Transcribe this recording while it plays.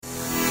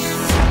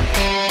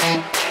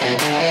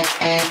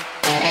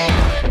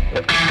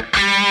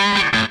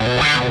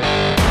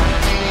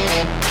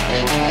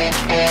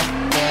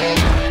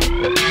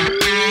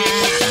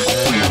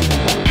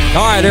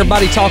right,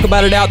 everybody, Talk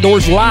About It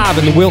Outdoors live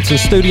in the Wilson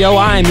studio.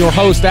 I am your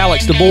host,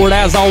 Alex DeBoard.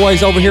 As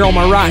always, over here on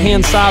my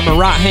right-hand side, my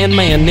right-hand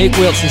man, Nick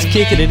Wilson's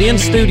kicking it in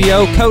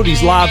studio.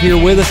 Cody's live here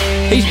with us.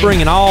 He's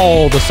bringing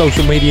all the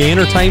social media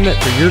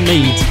entertainment for your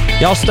needs.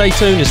 Y'all stay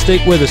tuned and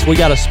stick with us. We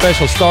got a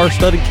special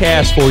star-studded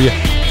cast for you.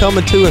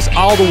 Coming to us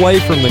all the way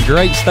from the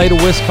great state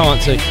of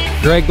Wisconsin,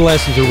 Greg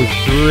Glessinger with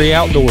Drury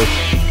Outdoors.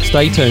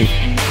 Stay tuned.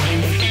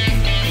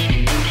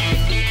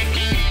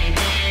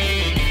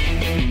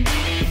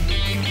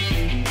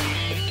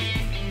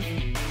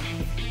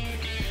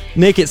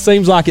 Nick, it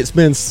seems like it's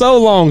been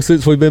so long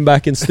since we've been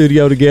back in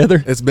studio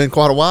together. It's been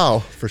quite a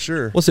while, for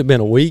sure. What's it been,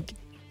 a week?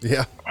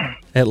 Yeah.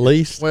 At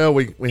least? Well,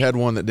 we had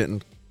one that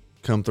didn't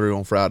come through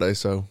on Friday,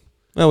 so.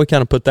 Well, we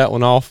kind of put that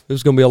one off. It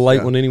was going to be a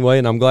late one anyway,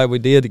 and I'm glad we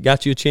did. It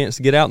got you a chance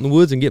to get out in the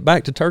woods and get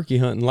back to turkey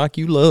hunting like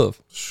you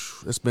love.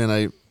 It's been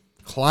a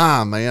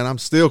climb, man. I'm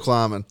still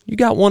climbing. You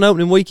got one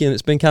opening weekend.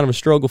 It's been kind of a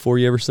struggle for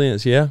you ever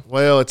since, yeah?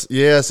 Well, it's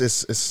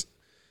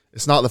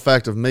not the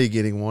fact of me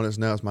getting one. It's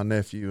my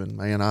nephew, and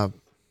man,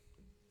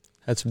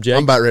 had some jakes.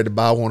 I'm about ready to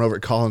buy one over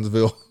at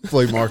Collinsville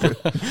Flea Market.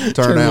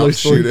 Turn out and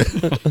shoot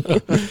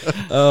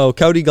it. Oh,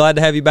 Cody, glad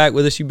to have you back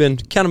with us. You've been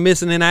kind of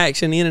missing in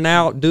action, in and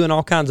out, doing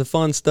all kinds of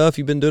fun stuff.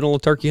 You've been doing a little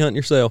turkey hunting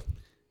yourself.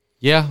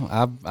 Yeah,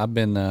 I've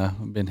been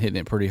hitting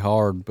it pretty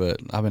hard,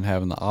 but I've been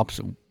having the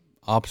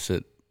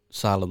opposite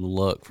side of the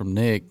luck from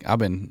Nick. I've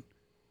been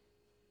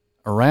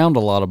around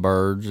a lot of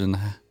birds and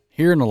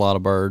hearing a lot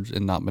of birds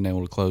and not been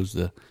able to close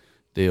the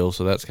deal,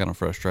 so that's kind of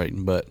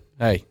frustrating. But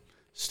hey,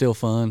 still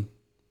fun.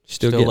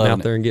 Still getting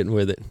out there and getting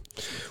with it.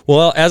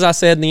 Well, as I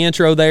said in the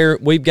intro there,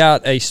 we've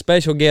got a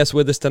special guest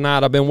with us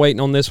tonight. I've been waiting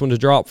on this one to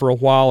drop for a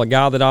while, a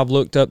guy that I've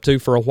looked up to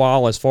for a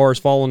while as far as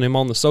following him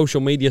on the social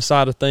media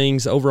side of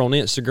things over on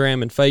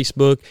Instagram and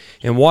Facebook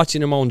and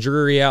watching him on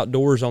Drury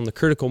Outdoors on the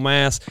Critical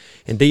Mass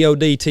and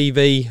DOD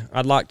TV.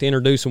 I'd like to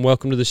introduce and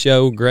welcome to the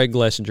show, Greg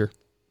Glessinger.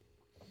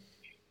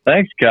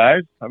 Thanks,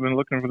 guys. I've been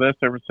looking for this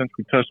ever since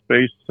we touched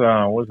base,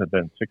 what has it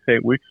been,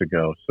 6-8 weeks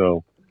ago.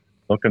 So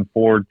looking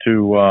forward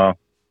to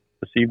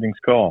this evening's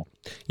call.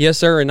 Yes,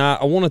 sir, and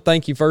I want to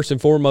thank you first and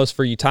foremost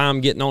for your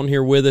time getting on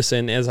here with us.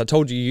 And as I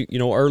told you,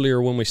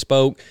 earlier when we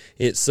spoke,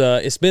 it's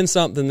been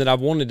something that I've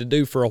wanted to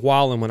do for a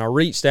while. And when I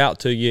reached out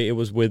to you, it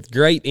was with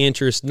great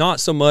interest, not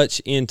so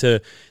much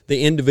into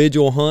the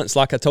individual hunts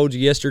like I told you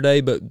yesterday,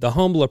 but the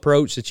humble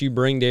approach that you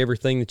bring to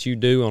everything that you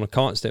do on a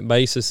constant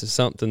basis is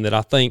something that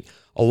I think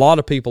a lot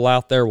of people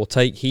out there will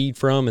take heed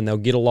from and they'll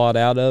get a lot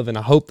out of. And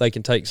I hope they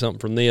can take something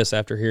from this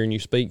after hearing you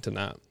speak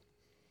tonight.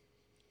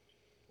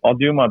 I'll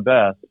do my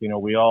best.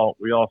 We all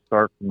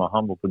start from a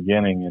humble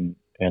beginning,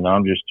 and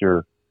I'm just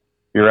your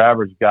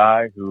average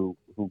guy who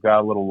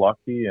got a little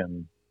lucky,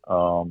 and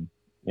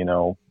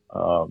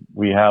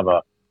we have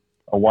a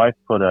wife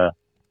put a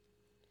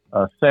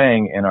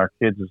saying in our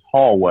kids'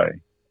 hallway,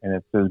 and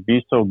it says,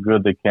 "Be so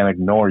good they can't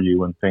ignore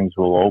you, and things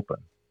will open."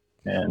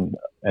 And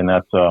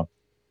that's a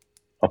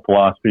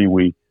philosophy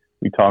we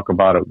talk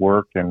about at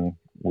work, and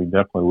we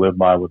definitely live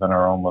by within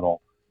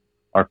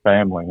our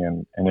family,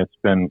 and it's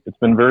been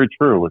very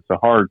true. It's a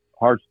hard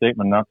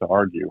statement not to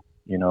argue.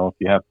 If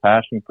you have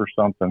passion for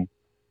something,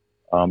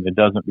 it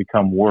doesn't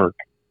become work.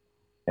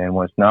 And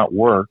when it's not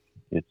work,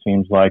 it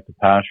seems like the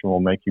passion will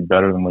make you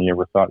better than you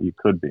ever thought you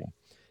could be.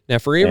 Now,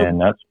 and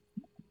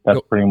that's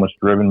pretty much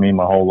driven me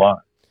my whole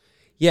life.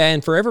 Yeah,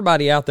 and for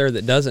everybody out there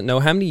that doesn't know,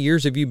 how many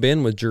years have you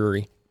been with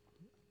Drury?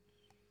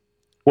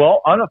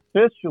 Well,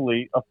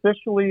 officially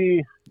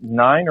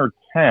 9 or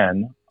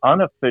 10,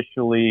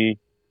 unofficially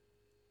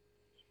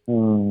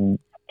 12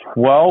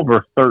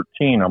 or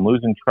 13. I'm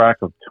losing track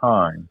of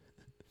time.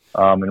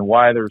 And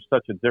why there's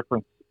such a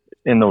difference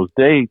in those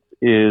dates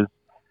is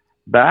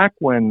back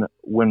when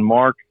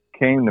Mark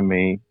came to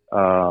me,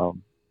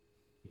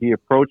 he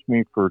approached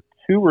me for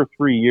 2 or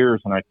 3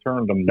 years and I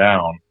turned him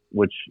down,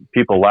 which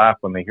people laugh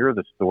when they hear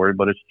this story,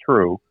 but it's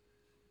true.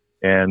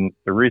 And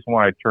the reason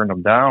why I turned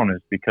him down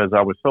is because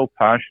I was so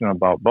passionate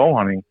about bow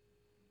hunting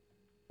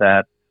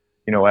that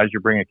as you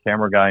bring a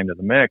camera guy into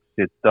the mix,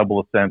 it's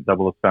double the scent,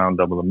 double the sound,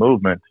 double the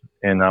movement.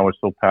 And I was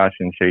so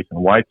passionate chasing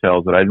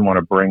whitetails that I didn't want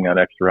to bring that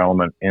extra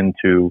element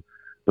into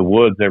the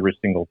woods every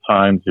single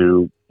time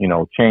to,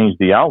 change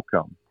the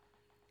outcome.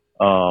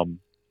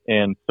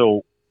 And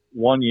so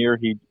one year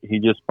he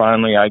just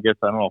finally, I guess,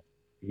 I don't know,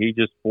 he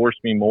just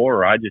forced me more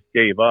or I just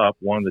gave up,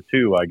 one of the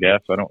two, I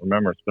guess. I don't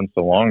remember. It's been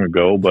so long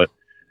ago, but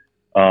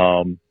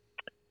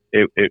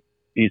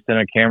he sent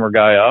a camera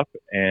guy up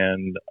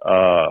and,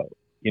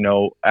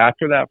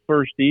 after that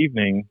first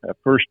evening, that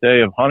first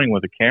day of hunting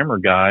with a camera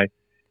guy,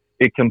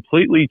 it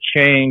completely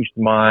changed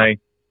my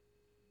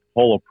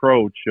whole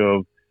approach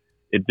of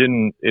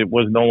it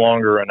was no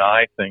longer an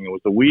I thing. It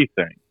was a we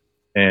thing.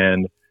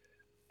 And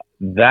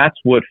that's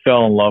what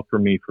fell in love for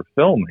me for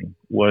filming,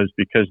 was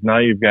because now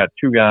you've got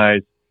two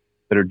guys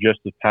that are just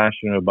as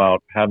passionate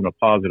about having a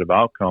positive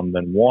outcome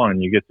than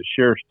one. You get to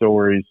share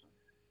stories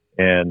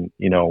and,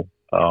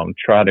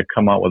 try to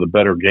come out with a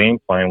better game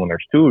plan when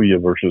there's two of you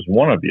versus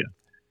one of you.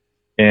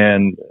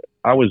 And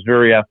I was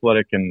very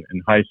athletic in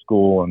high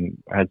school and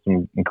had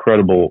some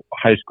incredible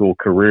high school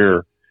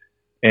career.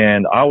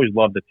 And I always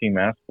loved the team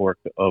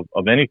aspect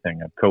of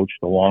anything. I've coached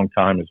a long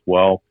time as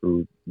well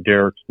through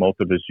Derek's most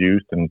of his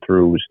youth and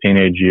through his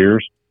teenage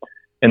years.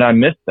 And I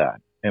missed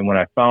that. And when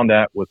I found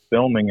that with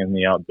filming in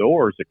the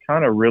outdoors, it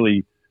kind of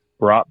really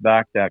brought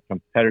back that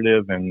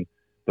competitive and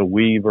the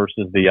we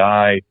versus the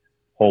I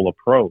whole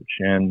approach.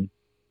 And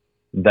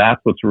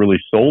that's what's really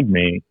sold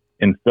me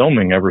in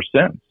filming ever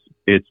since.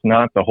 It's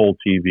not the whole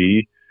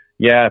TV.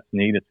 Yeah, it's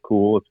neat, it's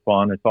cool, it's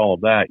fun, it's all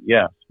of that,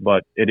 yes.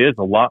 But it is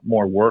a lot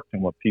more work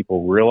than what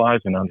people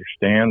realize and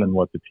understand and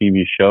what the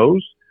TV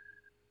shows.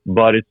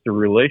 But it's the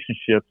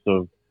relationships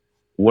of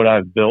what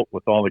I've built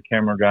with all the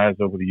camera guys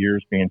over the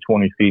years, being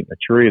 20 feet in a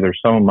tree. They're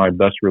some of my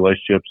best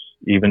relationships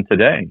even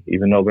today,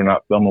 even though they're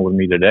not filming with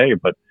me today,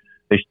 but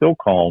they still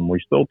call them, we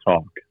still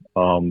talk.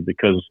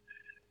 Because,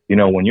 you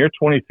know, when you're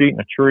 20 feet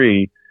in a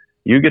tree,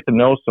 you get to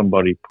know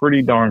somebody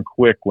pretty darn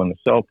quick when the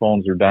cell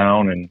phones are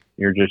down and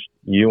you're just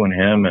you and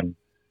him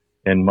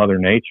and Mother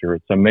Nature.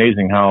 It's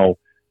amazing how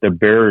the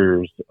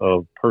barriers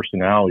of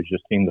personalities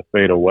just seem to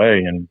fade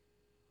away and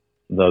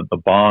the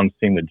bonds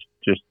seem to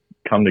just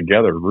come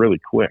together really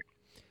quick.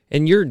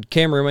 And you're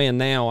cameraman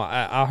now.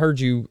 I heard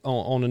you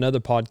on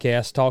another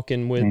podcast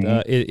talking with,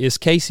 is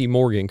Casey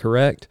Morgan,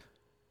 correct?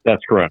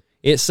 That's correct.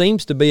 It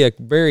seems to be a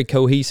very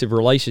cohesive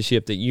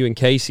relationship that you and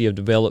Casey have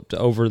developed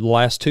over the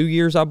last 2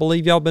 years, I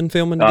believe y'all been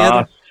filming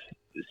together?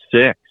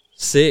 6.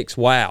 6,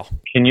 wow.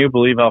 Can you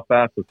believe how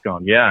fast it's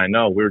gone? Yeah, I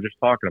know. We were just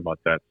talking about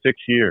that. 6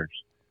 years.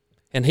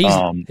 And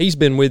he's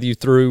been with you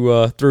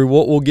through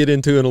what we'll get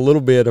into in a little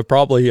bit of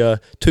probably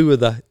two of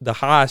the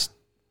highest,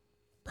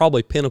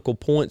 probably pinnacle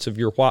points of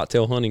your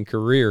whitetail hunting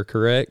career,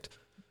 correct?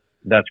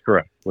 That's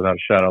correct, without a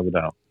shadow of a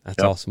doubt.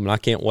 That's awesome, and I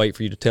can't wait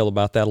for you to tell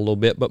about that a little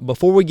bit. But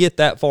before we get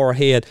that far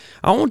ahead,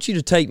 I want you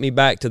to take me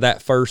back to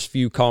that first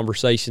few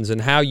conversations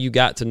and how you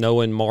got to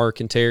knowing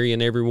Mark and Terry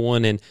and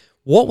everyone, and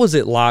what was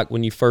it like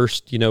when you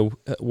first,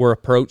 were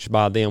approached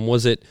by them?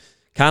 Was it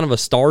kind of a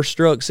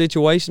starstruck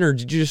situation, or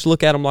did you just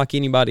look at them like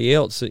anybody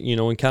else,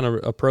 and kind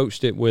of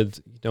approached it with,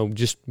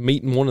 just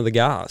meeting one of the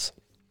guys?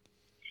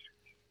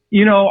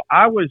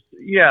 I was,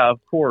 of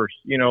course,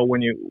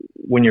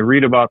 when you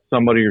read about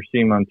somebody or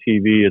see them on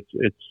TV,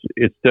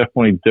 it's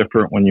definitely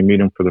different when you meet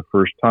them for the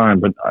first time.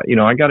 But,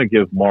 I got to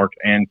give Mark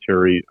and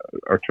Terry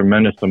a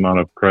tremendous amount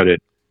of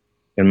credit,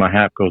 and my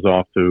hat goes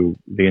off to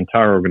the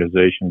entire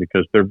organization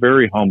because they're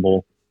very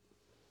humble.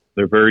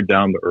 They're very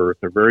down to earth.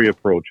 They're very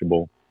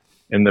approachable,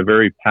 and they're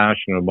very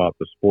passionate about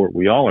the sport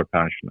we all are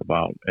passionate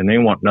about. And they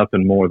want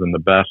nothing more than the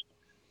best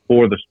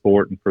for the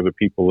sport and for the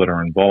people that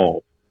are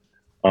involved.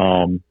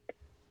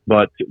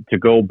 But to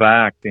go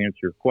back to answer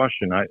your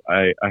question,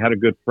 I had a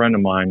good friend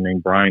of mine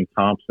named Brian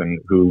Thompson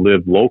who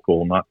lived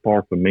local, not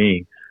far from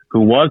me, who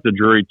was a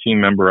Drury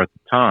team member at the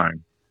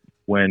time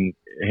when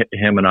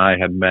him and I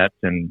had met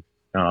and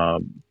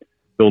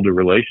built a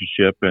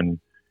relationship. And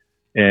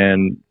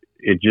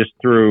it just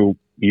through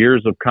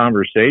years of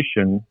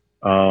conversation,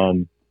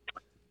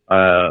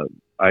 I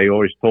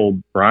always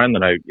told Brian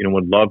that I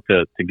would love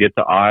to get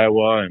to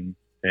Iowa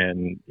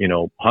and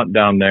hunt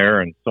down there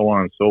and so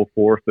on and so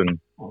forth. And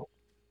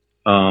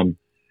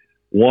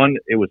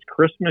it was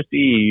Christmas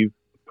Eve,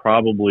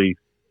 probably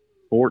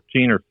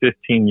 14 or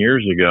 15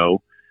 years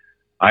ago.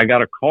 I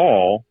got a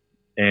call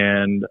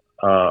and,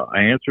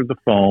 I answered the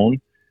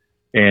phone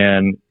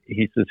and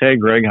he says, "Hey,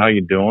 Greg, how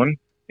you doing?"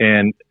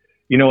 And,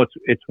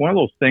 it's one of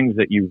those things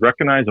that you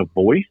recognize a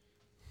voice,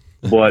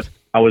 but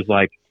I was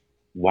like,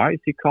 why is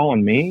he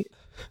calling me?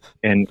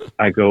 And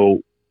I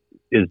go,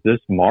 "Is this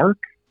Mark?"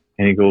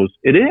 And he goes,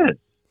 "It is."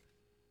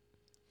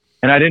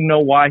 And I didn't know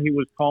why he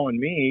was calling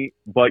me,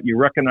 but you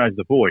recognize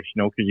the voice,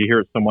 because you hear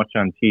it so much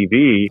on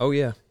TV. Oh,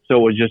 yeah.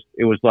 So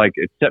it was like,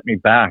 it set me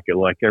back.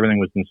 Like everything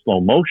was in slow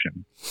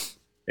motion.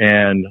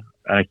 And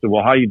I said,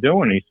 "Well, how you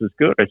doing?" He says,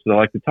 "Good." I said, "I'd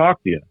like to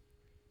talk to you."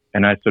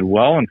 And I said,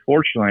 "Well,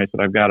 unfortunately," I said,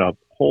 "I've got a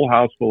whole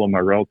house full of my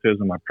relatives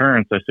and my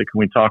parents." I said, "Can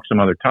we talk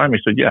some other time?" He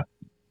said, "Yeah,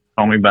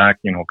 call me back,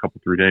 a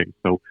couple, 3 days."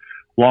 So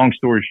long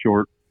story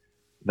short,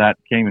 that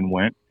came and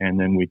went. And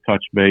then we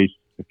touched base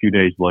a few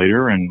days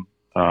later and,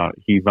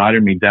 he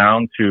invited me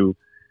down to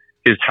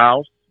his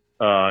house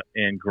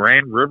in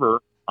Grand River,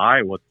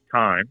 Iowa at the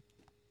time.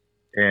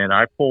 And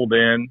I pulled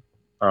in,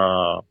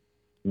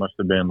 must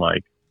have been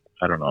like,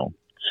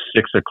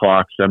 6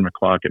 o'clock, 7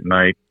 o'clock at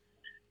night.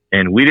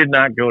 And we did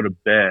not go to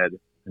bed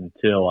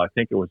until I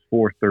think it was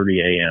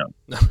 4:30 a.m.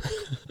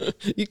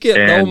 You kept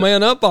the old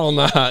man up all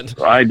night.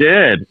 I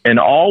did. And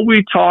all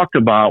we talked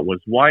about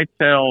was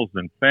whitetails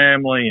and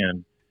family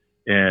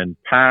and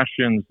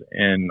passions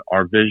and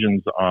our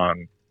visions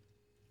on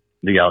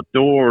the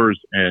outdoors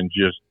and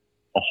just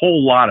a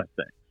whole lot of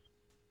things.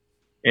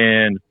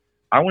 And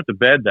I went to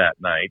bed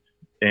that night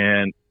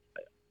and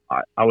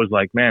I was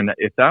like, man,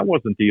 if that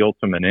wasn't the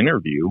ultimate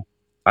interview,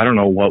 I don't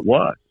know what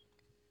was.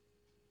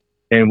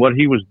 And what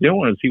he was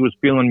doing is he was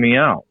feeling me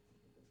out.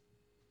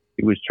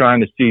 He was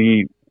trying to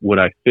see would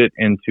I fit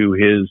into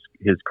his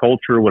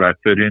culture? Would I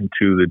fit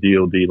into the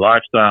DOD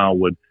lifestyle?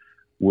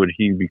 Would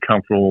he be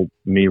comfortable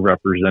me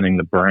representing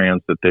the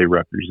brands that they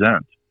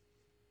represent?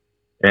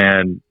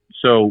 And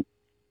so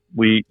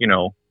we,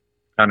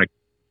 kind of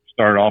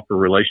started off a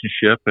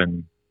relationship,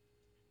 and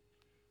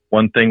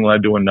one thing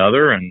led to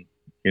another. And,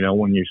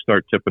 when you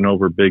start tipping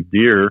over big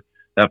deer,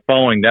 that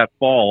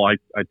fall,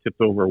 I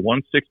tipped over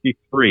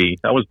 163.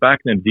 That was back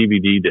in the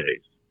DVD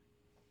days.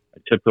 I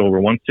tipped over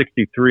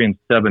 163 and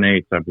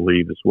 7/8, I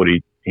believe, is what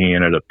he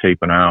ended up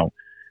taping out.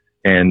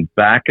 And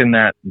back in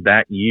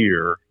that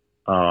year,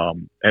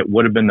 it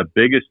would have been the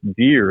biggest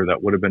deer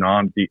that would have been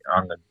on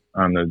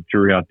the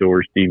Drury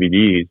Outdoors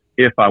DVDs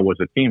if I was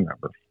a team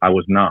member. I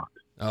was not.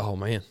 Oh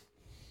man!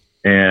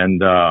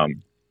 And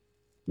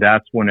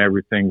that's when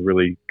everything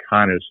really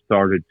kind of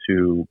started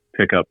to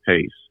pick up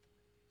pace.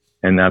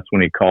 And that's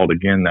when he called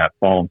again that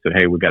fall and said,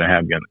 "Hey, we got to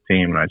have you on the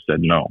team." And I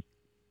said no.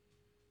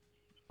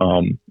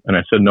 And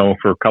I said no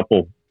for a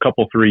couple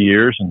 3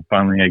 years, and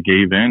finally I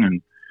gave in.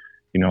 And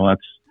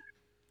that's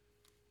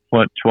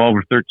what 12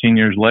 or 13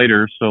 years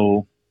later.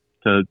 So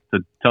to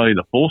tell you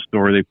the full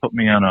story, they put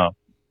me on a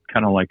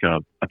kind of like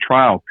a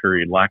trial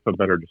period, lack of a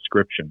better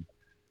description.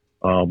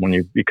 When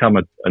you become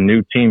a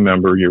new team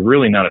member, you're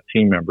really not a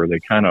team member. They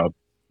kind of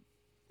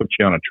put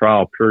you on a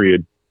trial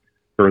period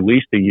for at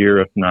least a year,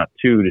 if not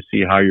 2, to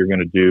see how you're going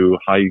to do,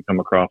 how you come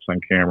across on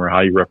camera,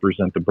 how you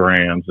represent the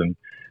brands, and,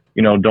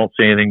 don't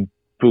say anything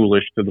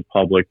foolish to the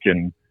public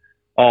and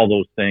all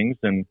those things.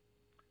 And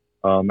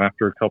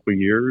after a couple of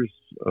years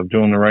of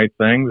doing the right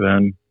thing,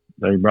 then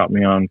they brought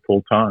me on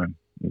full time.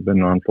 I've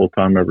been on full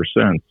time ever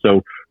since.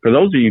 So for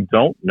those of you who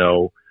don't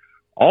know,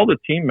 all the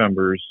team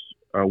members,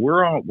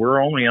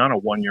 we're only on a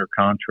 1-year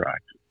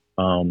contract.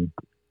 And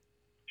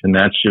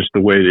that's just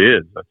the way it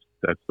is.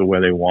 That's the way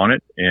they want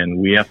it. And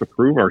we have to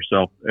prove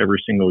ourselves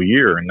every single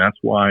year. And that's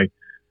why,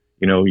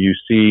 you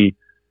see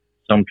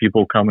some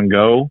people come and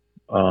go.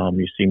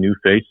 You see new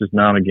faces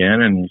now and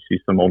again, and you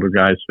see some older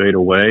guys fade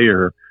away,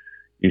 or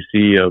you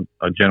see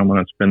a gentleman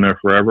that's been there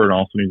forever and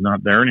all of a sudden he's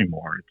not there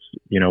anymore. It's,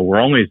 we're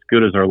only as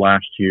good as our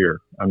last year.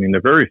 I mean,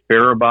 they're very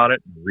fair about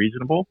it and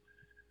reasonable.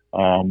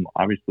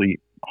 Obviously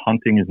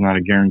hunting is not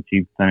a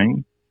guaranteed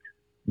thing,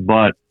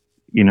 but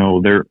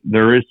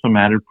there is some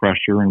added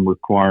pressure and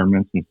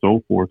requirements and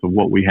so forth of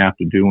what we have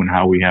to do and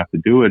how we have to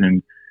do it.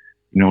 And,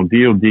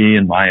 DOD,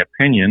 in my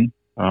opinion,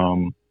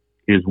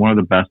 is one of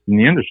the best in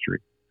the industry.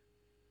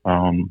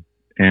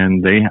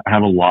 And they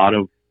have a lot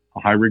of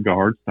high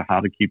regards to how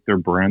to keep their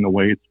brand the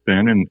way it's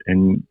been.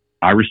 And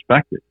I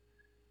respect it.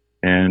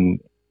 And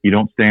you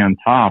don't stay on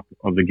top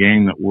of the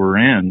game that we're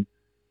in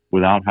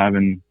without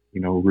having,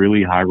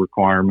 really high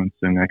requirements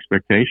and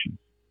expectations.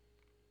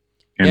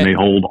 And they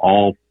hold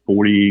all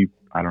 40,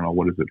 I don't know,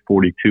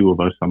 42 of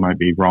us. I might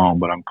be wrong,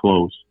 but I'm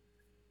close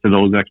to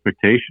those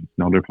expectations.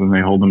 No different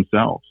than they hold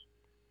themselves.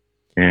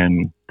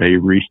 And they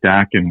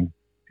restack and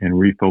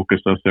refocus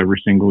us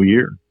every single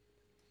year.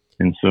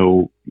 And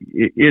so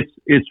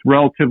it's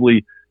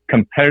relatively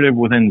competitive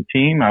within the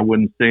team. I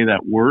wouldn't say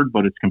that word,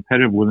 but it's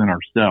competitive within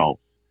ourselves,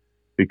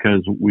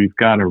 because we've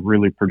got to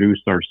really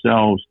produce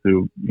ourselves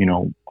to,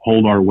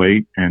 hold our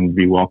weight and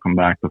be welcome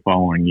back the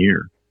following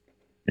year.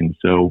 And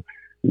so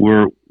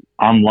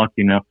I'm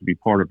lucky enough to be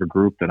part of a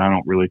group that I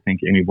don't really think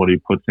anybody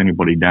puts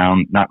anybody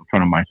down, not in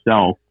front of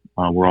myself.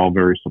 We're all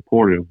very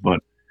supportive,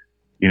 but,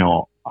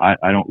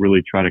 I don't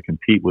really try to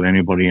compete with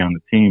anybody on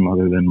the team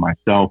other than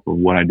myself or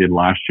what I did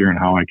last year and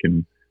how I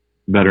can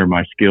better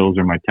my skills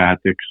or my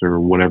tactics or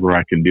whatever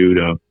I can do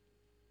to,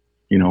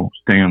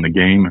 stay on the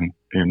game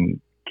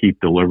and keep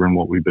delivering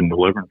what we've been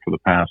delivering for the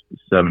past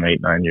 7,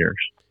 8, 9 years.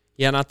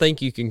 Yeah, and I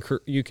think you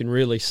can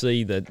really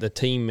see the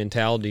team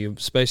mentality,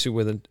 especially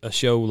with a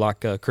show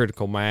like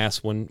Critical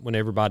Mass, when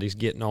everybody's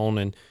getting on,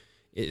 and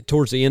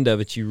towards the end of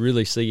it, you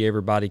really see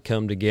everybody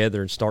come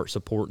together and start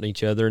supporting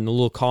each other. And the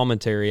little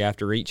commentary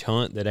after each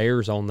hunt that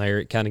airs on there,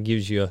 it kind of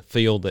gives you a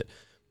feel that,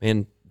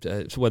 man,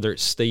 whether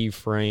it's Steve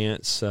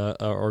France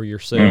or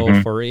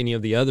yourself or any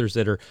of the others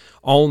that are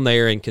on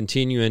there and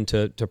continuing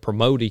to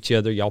promote each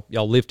other,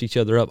 y'all lift each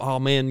other up. Oh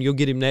man, you'll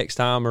get him next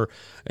time, or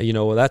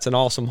that's an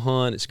awesome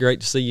hunt. It's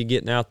great to see you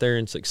getting out there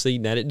and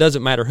succeeding at it. It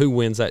doesn't matter who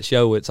wins that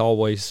show. It's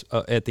always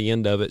at the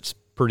end of it, it's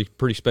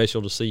pretty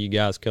special to see you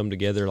guys come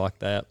together like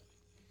that.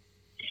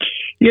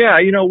 Yeah,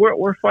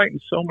 we're fighting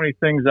so many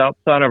things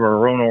outside of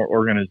our own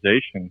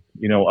organization.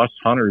 Us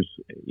hunters,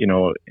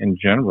 in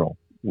general,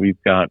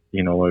 we've got,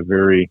 a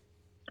very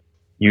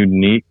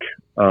unique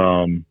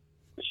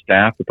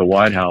staff at the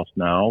White House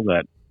now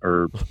that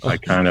are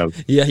kind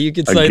of yeah, you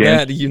could say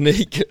that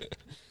unique.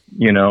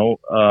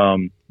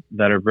 That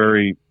are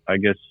very, I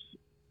guess,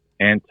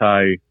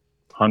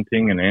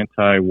 anti-hunting and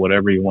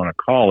anti-whatever you want to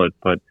call it,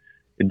 but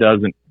it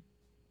doesn't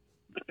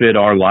fit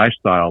our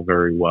lifestyle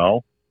very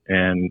well.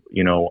 And,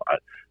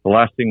 the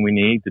last thing we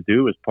need to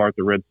do is part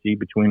the Red Sea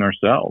between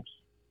ourselves.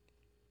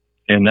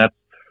 And that's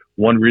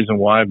one reason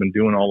why I've been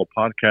doing all the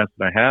podcasts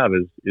that I have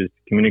is to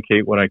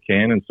communicate what I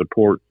can and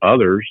support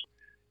others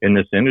in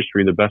this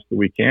industry the best that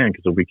we can.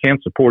 Because if we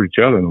can't support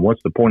each other, then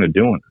what's the point of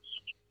doing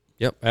this?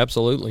 Yep,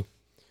 absolutely.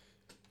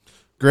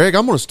 Greg,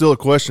 I'm going to steal a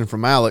question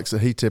from Alex that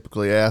he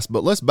typically asks,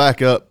 but let's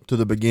back up to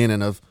the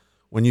beginning of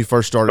when you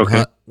first started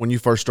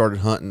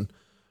hunting.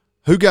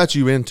 Who got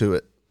you into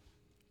it?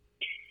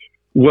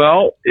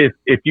 Well,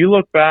 if you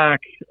look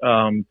back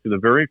to the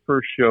very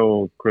first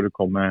show of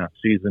Critical Mass,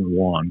 season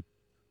 1,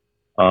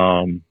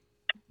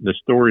 the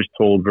story's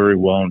told very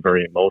well and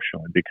very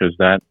emotionally because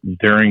that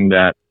during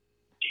that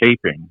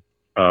taping,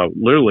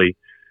 literally,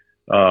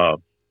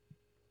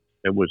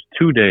 it was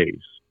 2 days.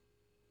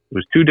 It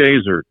was 2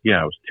 days, it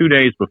was 2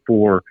 days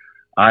before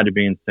I had to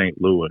be in St.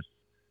 Louis.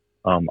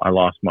 I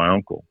lost my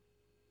uncle,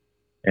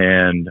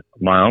 and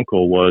my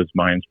uncle was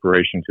my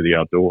inspiration to the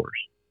outdoors.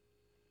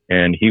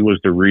 And he was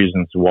the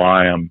reasons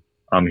why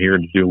I'm here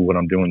to do what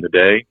I'm doing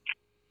today.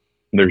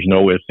 There's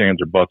no ifs,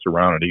 ands, or buts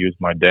around it. He was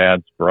my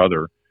dad's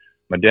brother.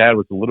 My dad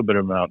was a little bit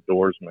of an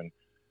outdoorsman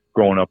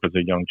growing up as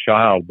a young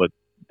child, but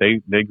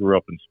they grew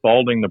up in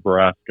Spalding,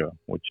 Nebraska,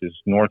 which is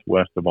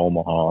northwest of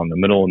Omaha, in the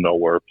middle of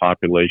nowhere,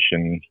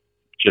 population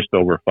just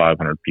over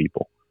 500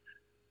 people.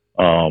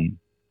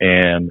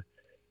 And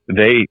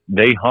they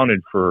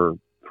hunted for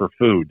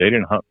food. They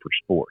didn't hunt for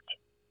sport.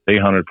 They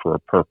hunted for a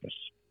purpose.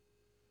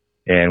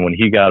 And when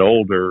he got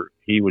older,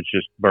 he was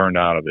just burned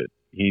out of it.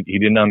 He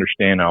didn't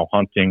understand how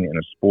hunting and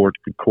a sport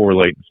could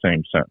correlate in the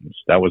same sentence.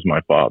 That was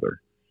my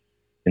father.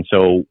 And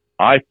so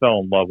I fell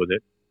in love with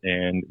it,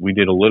 and we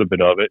did a little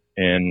bit of it,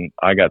 and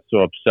I got so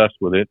obsessed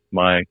with it.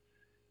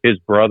 His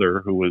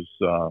brother, who was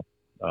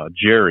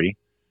Jerry,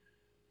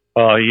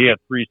 he had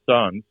 3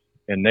 sons,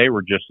 and they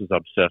were just as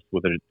obsessed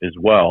with it as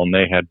well, and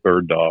they had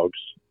bird dogs.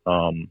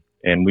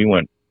 And we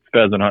went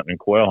pheasant hunting and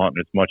quail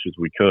hunting as much as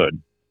we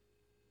could.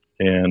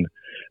 And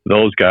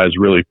those guys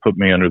really put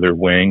me under their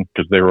wing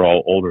because they were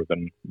all older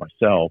than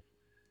myself.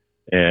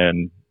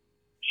 And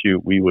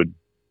we would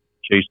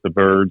chase the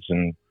birds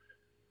and,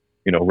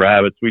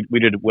 rabbits. We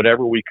did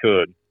whatever we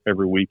could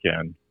every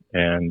weekend.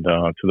 And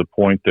to the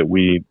point that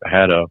we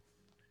had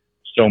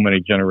so many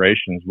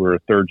generations. We're a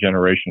 3rd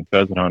generation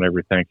pheasant hunt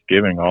every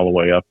Thanksgiving all the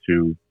way up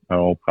to,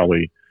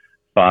 probably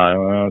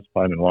 5, it's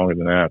probably been longer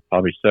than that,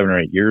 probably 7 or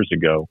 8 years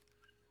ago.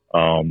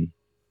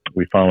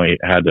 We finally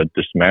had to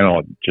dismantle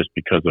it just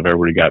because of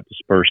everybody got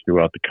dispersed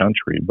throughout the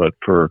country. But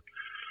for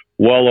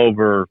well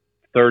over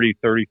 30,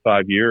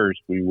 35 years,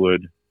 we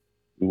would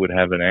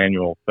have an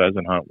annual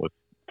pheasant hunt with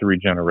 3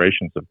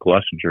 generations of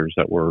Glessingers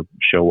that were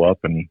show up,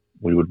 and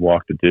we would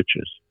walk the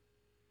ditches.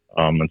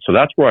 And so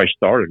that's where I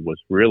started, was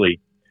really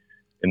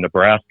in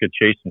Nebraska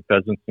chasing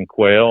pheasants and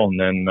quail, and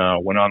then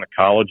went on to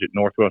college at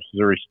Northwest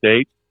Missouri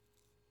State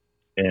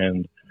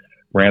and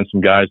ran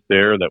some guys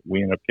there that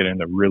we ended up getting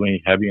into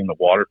really heavy in the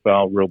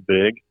waterfowl, real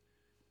big,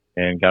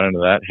 and got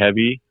into that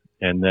heavy.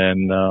 And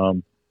then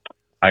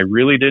I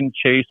really didn't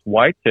chase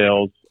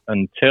whitetails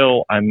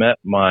until I met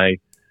my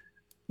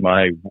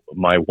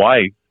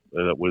wife,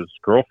 that was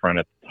girlfriend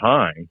at the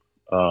time,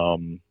 her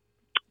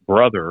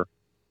brother,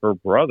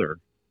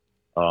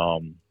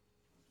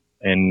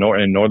 in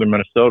northern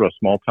Minnesota, a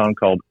small town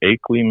called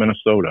Akeley,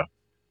 Minnesota,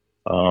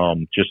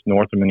 just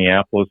north of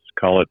Minneapolis.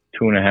 Call it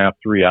 2.5,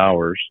 3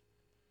 hours.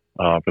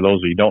 For those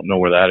of you who don't know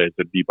where that is,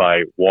 it'd be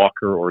by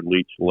Walker or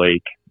Leech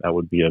Lake. That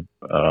would be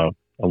a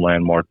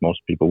landmark most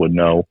people would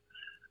know.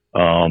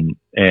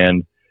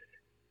 And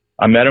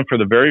I met him for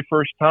the very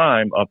first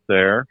time up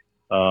there.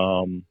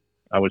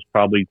 I was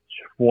probably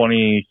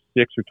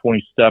 26 or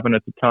 27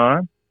 at the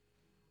time.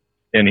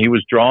 And he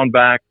was drawing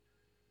back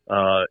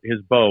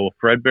his bow, a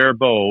Fred Bear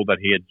bow that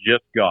he had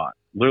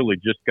literally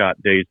just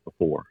got days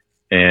before.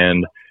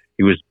 And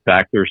he was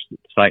back there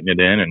sighting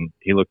it in, and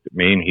he looked at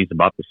me, and he's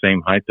about the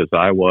same height as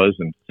I was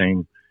and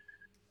same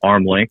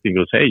arm length. He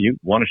goes, "Hey, you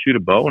want to shoot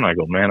a bow?" And I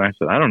go, "Man," I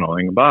said, "I don't know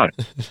anything about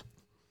it."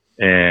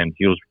 And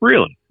he goes,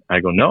 "Really?" I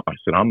go, "No." I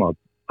said, I'm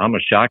a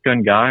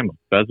shotgun guy. I'm a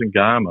pheasant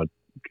guy. I'm a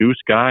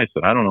goose guy. I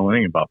said, "I don't know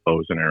anything about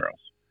bows and arrows."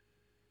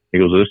 He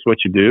goes, "This is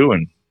what you do."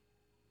 And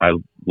I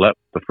let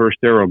the first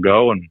arrow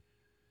go, and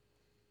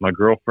my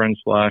girlfriend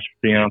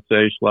 /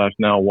 fiance /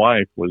 now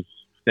wife was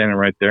standing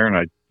right there, and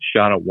I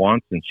shot it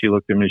once, and she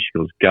looked at me. She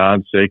goes,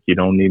 "God's sake, you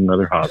don't need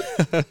another hobby."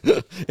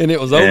 And it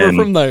was over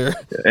from there.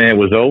 And it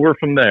was over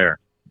from there,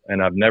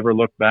 and I've never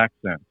looked back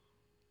since.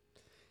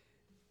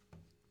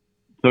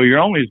 So you're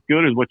only as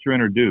good as what you're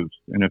introduced.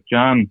 And if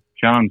John's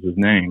his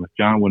name, if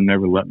John would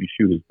never let me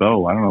shoot his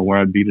bow, I don't know where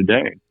I'd be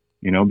today.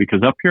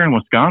 Because up here in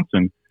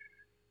Wisconsin,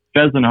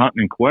 pheasant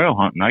hunting and quail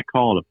hunting, I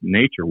call it a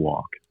nature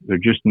walk. They're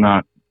just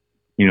not,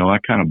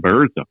 that kind of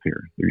birds up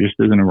here. There just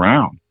isn't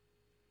around.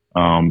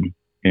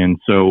 And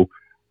so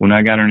when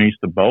I got underneath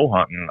the bow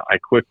hunting,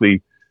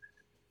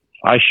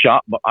 I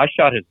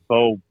shot his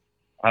bow,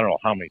 I don't know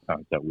how many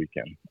times that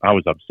weekend. I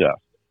was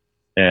obsessed.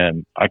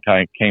 And I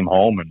kind of came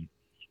home and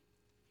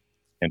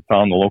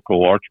found the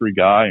local archery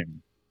guy,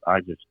 and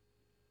I just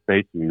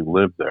basically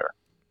lived there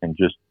and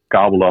just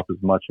gobbled up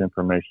as much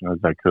information as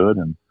I could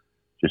and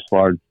just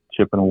started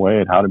chipping away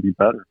at how to be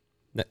better.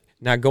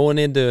 Now going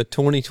into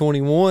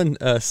 2021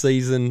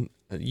 season,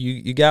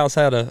 you guys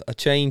had a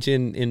change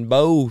in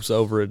bows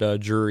over at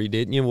Drury,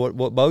 didn't you?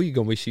 What bow you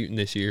gonna be shooting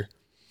this year?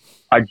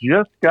 I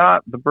just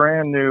got the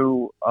brand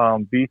new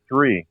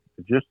V3.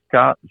 Just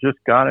got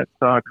it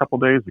a couple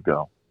days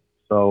ago,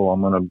 so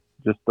I'm gonna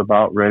just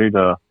about ready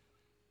to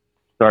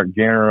start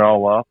gearing it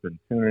all up and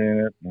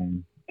tuning it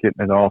and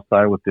getting it all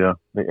sighted with the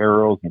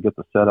arrows and get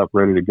the setup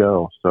ready to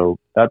go. So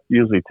that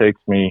usually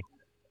takes me,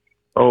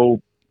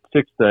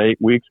 6 to 8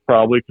 weeks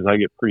probably, because I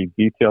get pretty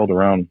detailed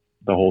around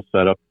the whole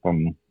setup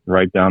from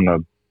right down to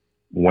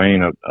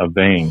weighing a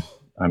vein.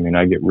 I mean,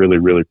 I get really,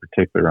 really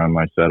particular on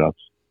my setups.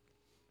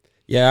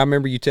 Yeah, I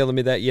remember you telling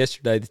me that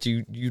yesterday, that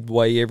you'd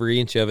weigh every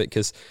inch of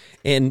it.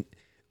 And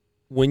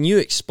when you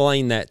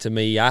explained that to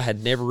me, I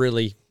had never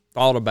really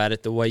thought about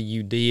it the way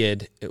you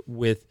did.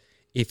 With,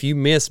 if you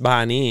miss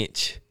by an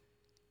inch,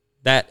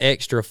 that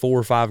extra 4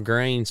 or 5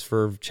 grains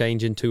for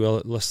changing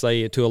to let's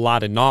say to a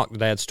lighted knock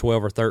that adds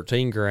 12 or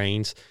 13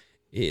 grains,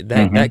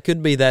 that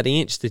could be that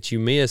inch that you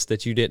missed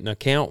that you didn't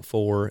account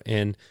for,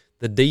 and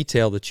the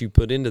detail that you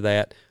put into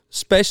that,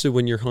 especially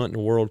when you're hunting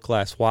a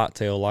world-class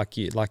whitetail like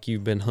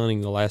you've been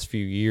hunting the last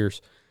few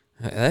years,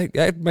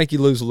 that make you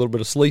lose a little bit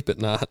of sleep at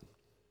night.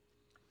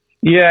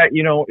 Yeah,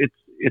 it's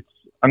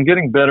I'm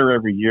getting better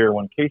every year.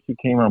 When Casey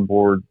came on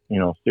board,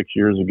 6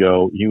 years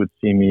ago, he would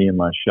see me in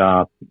my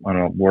shop on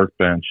a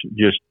workbench,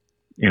 just,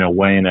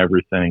 weighing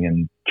everything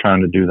and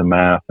trying to do the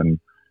math. And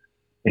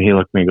he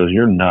looked at me and goes,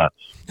 "You're nuts."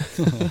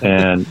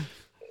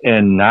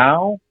 and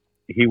now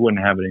he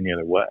wouldn't have it any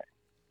other way.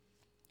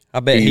 I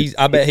bet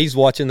he's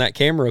watching that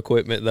camera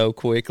equipment though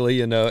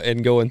quickly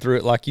and going through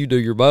it like you do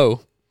your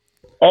bow.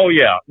 Oh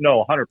yeah,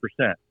 no,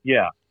 100%.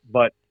 Yeah,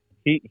 but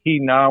he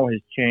now has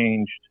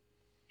changed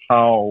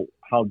how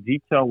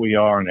detailed we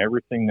are in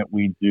everything that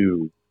we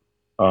do.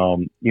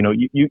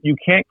 You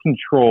can't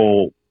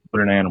control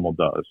what an animal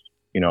does.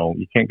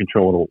 You can't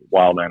control what a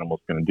wild animal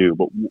is going to do.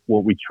 But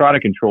what we try to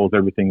control is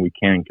everything we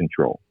can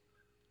control,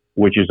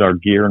 which is our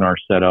gear and our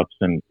setups.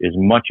 And as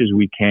much as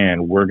we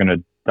can, we're going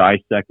to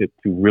dissect it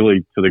to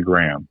the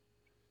gram.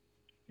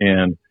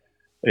 And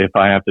if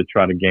I have to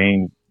try to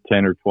gain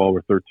 10 or 12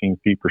 or 13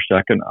 feet per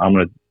second,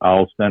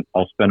 I'll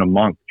spend a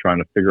month trying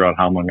to figure out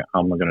how am I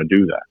going to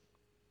do that.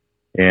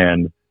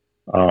 And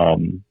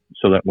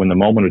so that when the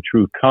moment of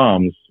truth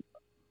comes,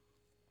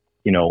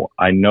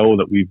 I know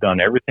that we've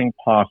done everything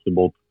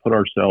possible to put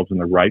ourselves in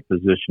the right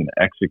position to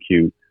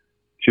execute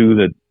to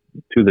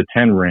the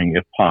 10 ring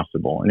if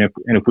possible. And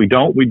if we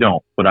don't, we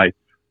don't. But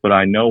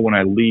I know when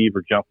I leave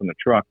or jump in the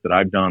truck that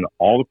I've done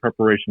all the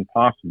preparation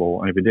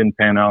possible. And if it didn't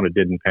pan out, it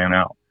didn't pan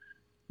out.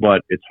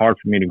 But it's hard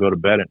for me to go to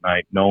bed at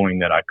night knowing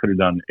that I could have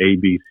done A,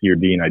 B, C, or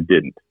D, and I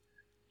didn't.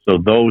 So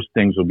those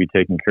things will be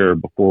taken care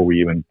of before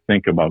we even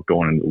think about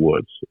going into the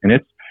woods. And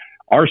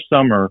our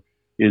summer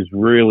is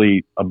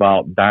really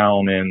about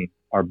down in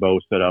our bow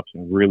setups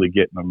and really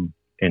getting them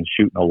and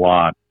shooting a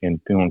lot and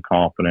feeling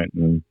confident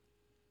and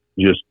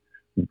just,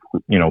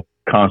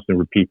 constantly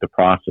repeat the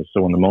process.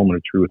 So when the moment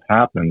of truth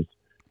happens,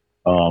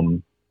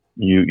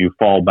 you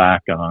fall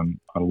back on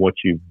what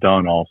you've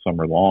done all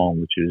summer long,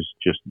 which is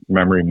just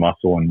memory,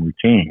 muscle, and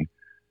routine.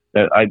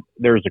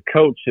 There was a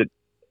coach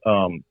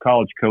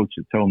college coach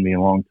that told me a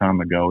long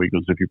time ago, he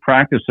goes, if you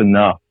practice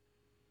enough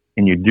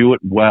and you do it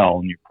well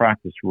and you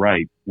practice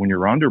right, when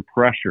you're under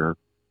pressure,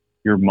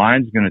 your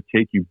mind's going to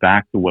take you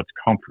back to what's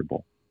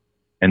comfortable.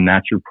 And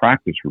that's your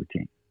practice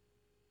routine.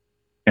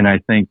 And I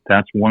think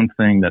that's one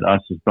thing that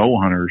us as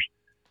bow hunters,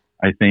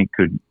 I think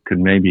could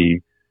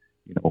maybe,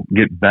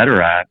 get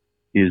better at,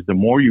 is the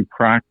more you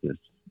practice,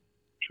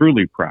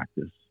 truly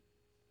practice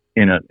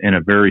in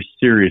a very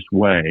serious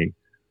way,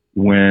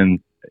 when,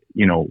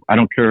 I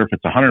don't care if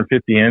it's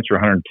 150 inch or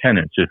 110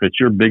 inch, if it's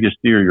your biggest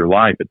deer of your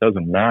life, it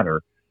doesn't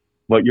matter.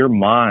 But your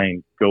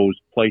mind goes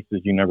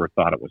places you never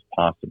thought it was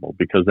possible,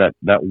 because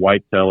that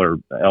whitetail or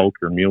elk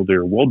or mule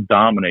deer will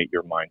dominate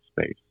your mind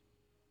space.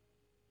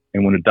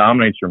 And when it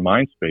dominates your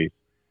mind space,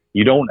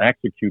 you don't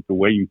execute the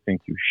way you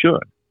think you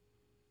should.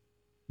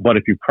 But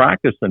if you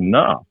practice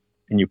enough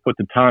and you put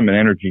the time and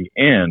energy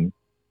in,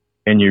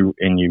 and you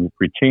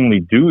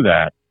routinely do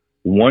that,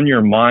 when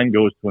your mind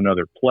goes to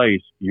another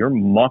place, your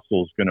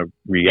muscle's going to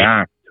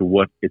react to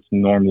what it's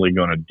normally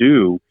going to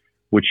do,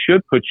 which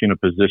should put you in a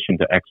position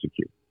to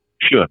execute.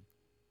 Should.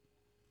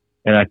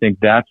 And I think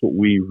that's what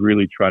we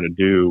really try to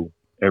do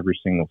every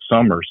single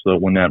summer, so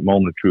that when that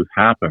moment of truth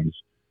happens,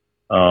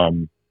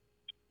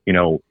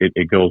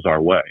 it goes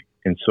our way.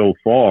 And so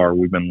far,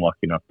 we've been lucky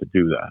enough to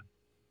do that.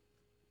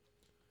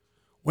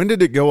 When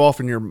did it go off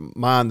in your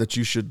mind that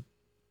you should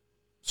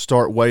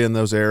start weighing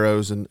those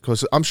arrows? And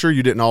because I'm sure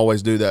you didn't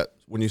always do that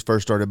when you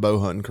first started bow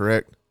hunting,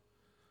 correct?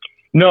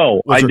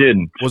 No, I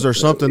didn't. Was there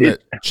something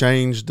that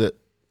changed that?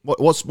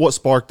 What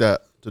sparked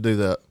that to do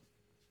that?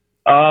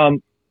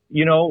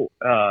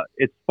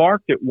 It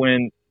sparked it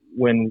when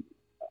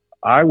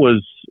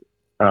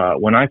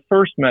I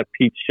first met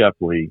Pete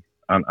Shepley,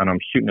 and I'm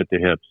shooting at the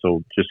hip,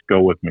 so just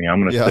go with me. I'm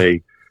going to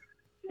say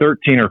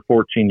 13 or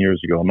 14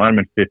 years ago. It might have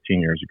been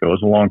 15 years ago. It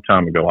was a long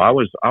time ago. I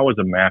was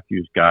a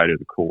Matthews guy to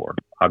the core.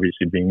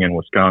 Obviously, being in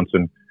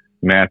Wisconsin,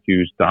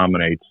 Matthews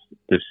dominates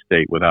this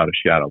state without a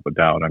shadow of a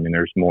doubt. I mean,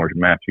 there's more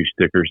Matthews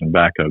stickers in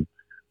back of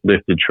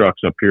lifted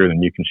trucks up here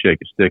than you can shake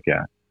a stick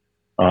at.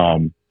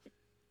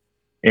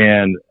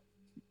 And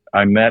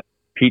I met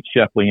Pete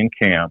Shepley in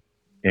camp,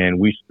 and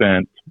we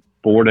spent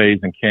 4 days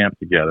in camp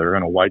together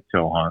on a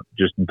whitetail hunt,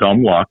 just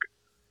dumb luck.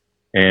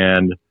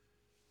 And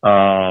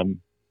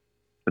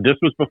This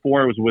was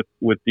before I was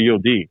with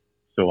DOD,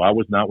 so I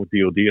was not with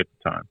DOD at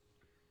the time.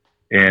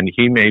 And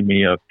he made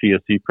me a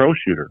PSE pro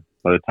shooter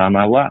by the time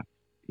I left.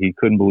 He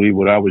couldn't believe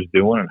what I was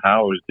doing and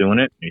how I was doing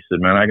it. He said,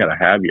 man, I got to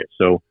have you.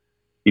 So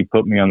he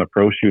put me on the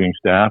pro shooting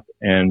staff,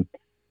 and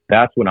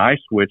that's when I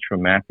switched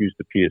from Matthews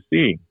to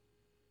PSE.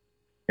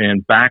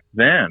 And back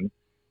then,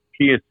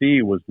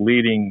 PSE was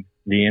leading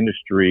the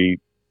industry,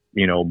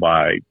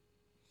 by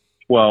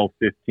 12,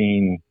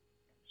 15,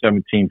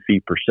 17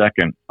 feet per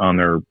second on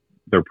their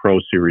Pro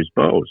Series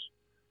bows.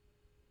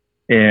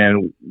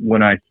 And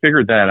when I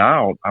figured that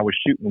out, I was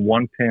shooting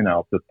one pin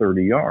out to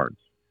 30 yards.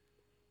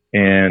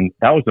 And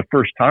that was the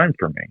first time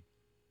for me.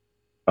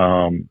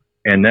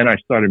 And then I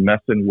started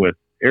messing with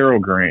arrow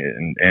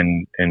grain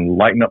and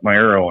lighting up my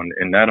arrow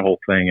and that whole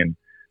thing. And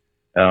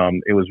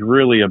it was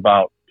really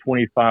about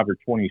 25 or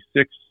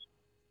 26.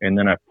 And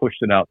then I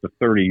pushed it out to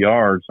 30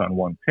 yards on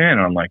one pin.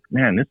 And I'm like,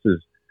 man, this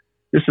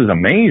is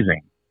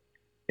amazing.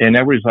 And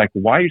everybody's like,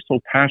 why are you so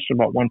passionate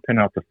about one pin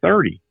out to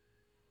 30?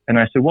 And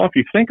I said, well, if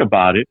you think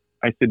about it,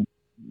 I said,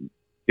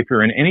 if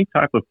you're in any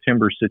type of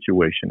timber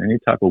situation, any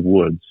type of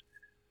woods,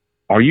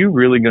 are you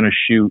really going to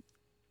shoot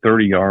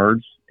 30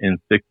 yards in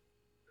thick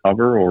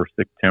cover or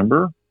thick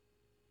timber?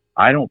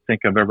 I don't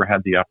think I've ever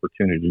had the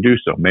opportunity to do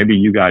so. Maybe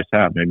you guys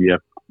have. Maybe you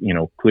have,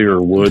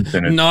 clearer woods.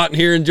 And not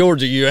here in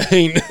Georgia, you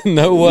ain't.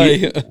 No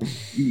way.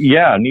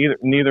 Yeah,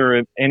 neither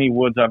of any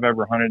woods I've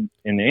ever hunted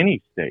in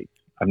any state.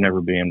 I've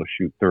never been able to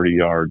shoot 30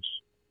 yards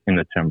in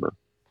the timber.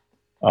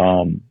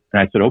 And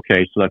I said,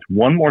 okay, so that's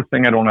one more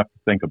thing I don't have to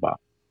think about.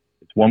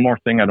 It's one more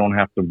thing I don't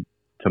have to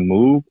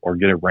move or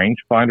get a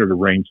rangefinder to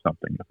range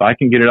something. If I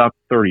can get it out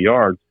to 30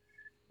 yards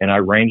and I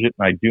range it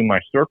and I do my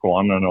circle,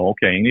 I'm going to know,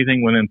 okay,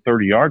 anything within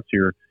 30 yards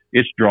here,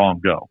 it's draw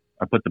and go.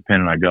 I put the pin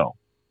and I go.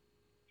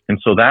 And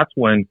so that's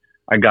when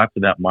I got to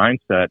that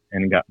mindset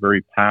and got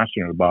very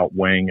passionate about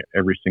weighing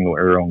every single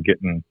arrow and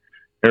getting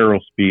arrow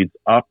speeds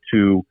up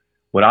to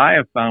what I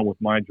have found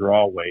with my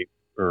draw weight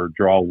or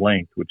draw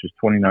length, which is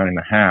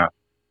 29.5.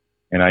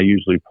 And I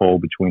usually pull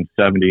between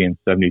 70 and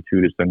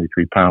 72 to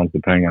 73 pounds,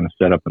 depending on the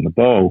setup and the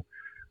bow.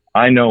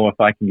 I know if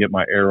I can get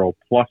my arrow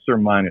plus or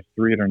minus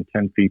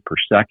 310 feet per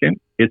second,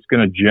 it's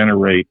going to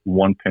generate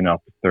one pin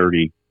out to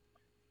 30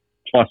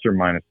 plus or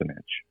minus an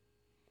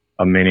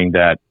inch. Meaning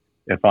that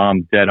if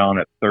I'm dead on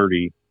at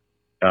 30,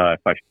 if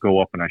I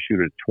go up and I shoot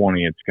at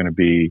 20, it's going to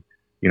be,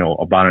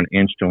 about an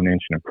inch to an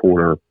inch and a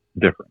quarter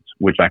difference,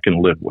 which I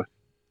can live with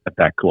at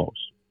that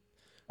close.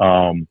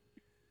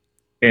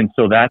 And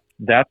so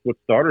that's what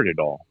started it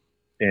all.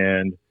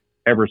 And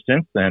ever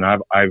since then,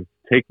 I've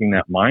taken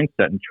that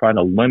mindset and tried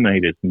to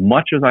eliminate as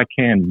much as I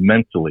can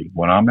mentally.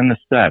 When I'm in the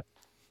set,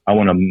 I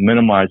want to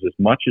minimize as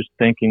much as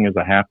thinking as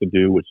I have to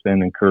do, which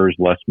then encourages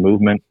less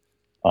movement.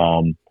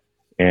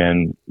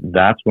 And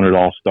that's when it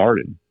all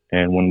started.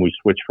 And when we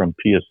switched from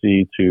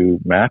PSE to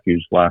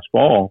Matthews last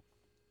fall,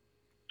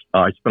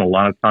 I spent a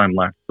lot of time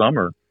last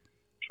summer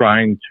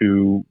trying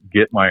to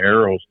get my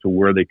arrows to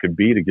where they could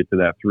be to get to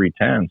that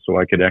 310 so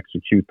I could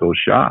execute those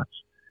shots.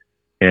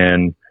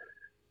 And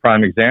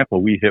prime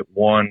example, I hit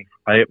one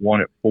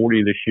at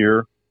 40 this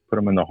year, put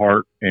them in the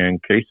heart,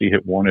 and Casey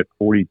hit one at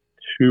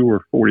 42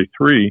 or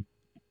 43,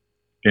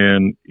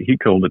 and he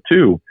killed it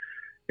too.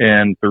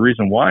 And the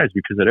reason why is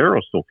because that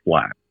arrow's so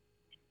flat.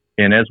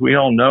 And as we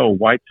all know,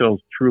 whitetails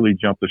truly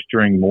jump the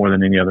string more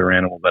than any other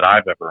animal that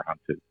I've ever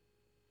hunted.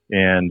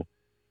 And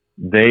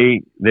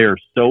they're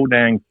so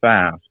dang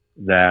fast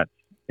that,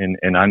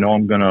 and I know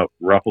I'm going to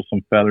ruffle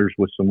some feathers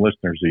with some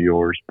listeners of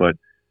yours, but,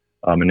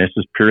 and this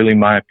is purely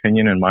my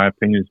opinion, and my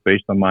opinion is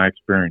based on my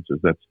experiences.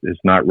 It's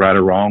not right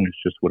or wrong. It's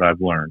just what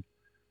I've learned.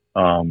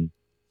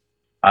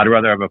 I'd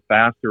rather have a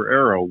faster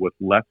arrow with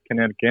less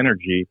kinetic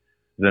energy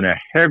than a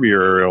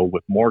heavier arrow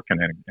with more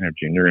kinetic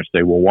energy. And you're going to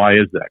say, well, why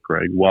is that,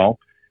 Craig? Well,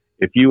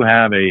 if you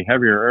have a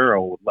heavier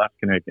arrow with less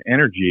kinetic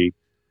energy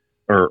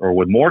or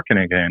with more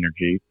kinetic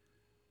energy,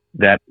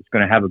 that it's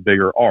going to have a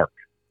bigger arc.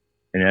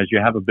 And as you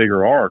have a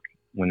bigger arc,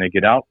 when they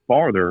get out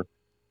farther,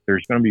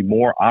 there's going to be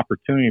more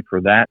opportunity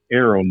for that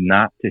arrow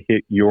not to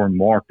hit your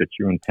mark that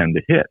you intend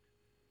to hit.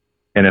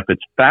 And if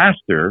it's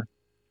faster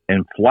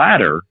and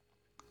flatter,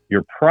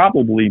 you're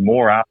probably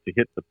more apt to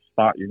hit the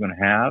spot you're going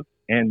to have,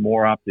 and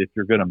more apt, if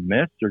you're going to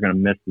miss, you're going to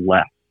miss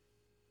less.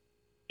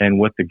 And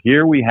with the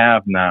gear we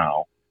have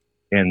now,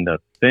 in the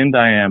thin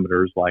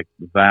diameters like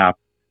the VAP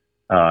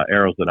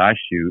arrows that I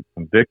shoot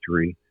from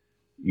Victory,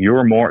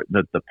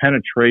 the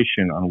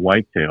penetration on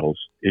whitetails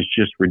is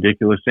just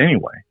ridiculous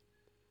anyway.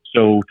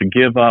 So to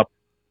give up,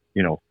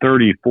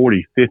 30,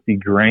 40, 50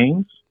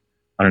 grains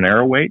on an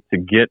arrow weight to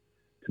get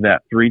to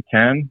that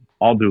 310,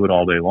 I'll do it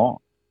all day long.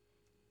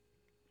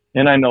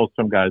 And I know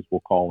some guys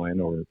will call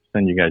in or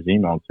send you guys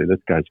email and say,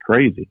 this guy's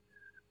crazy.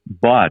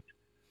 But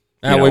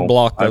we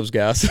block those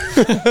guys.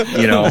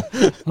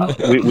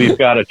 We've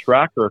got a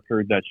track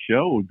record that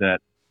showed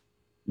that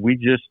we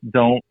just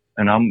don't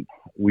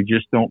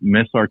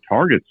miss our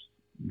targets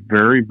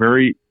very,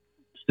 very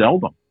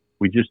seldom.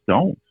 We just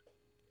don't.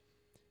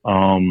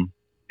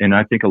 And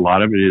I think a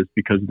lot of it is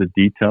because of the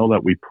detail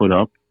that we put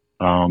up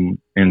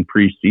in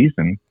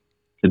preseason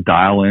to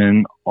dial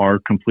in our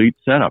complete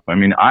setup. I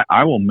mean,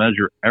 I will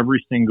measure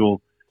every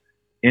single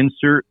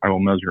insert. I will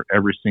measure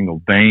every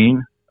single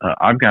vein.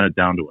 I've got it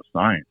down to a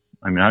science.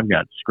 I mean, I've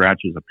got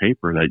scratches of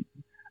paper that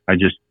I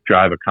just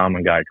drive a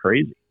common guy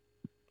crazy.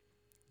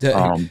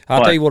 I'll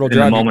tell you what'll drive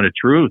you. In the moment of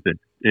truth,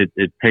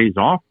 it pays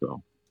off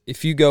though.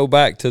 If you go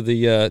back to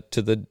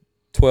the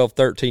 12,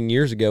 13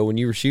 years ago when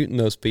you were shooting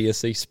those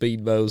PSC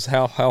speed bows,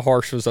 how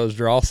harsh was those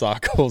draw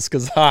cycles?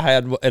 Because I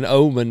had an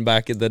Omen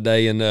back in the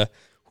day, and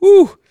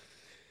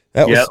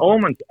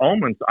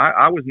Omens.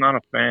 I was not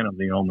a fan of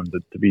the Omen,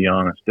 to be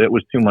honest. It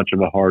was too much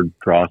of a hard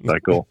draw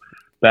cycle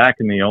back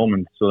in the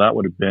Omen. So that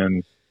would have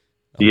been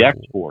the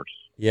X-Force.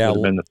 Yeah, would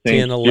have been the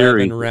same 10, 11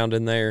 series. around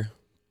in there.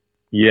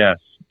 Yes.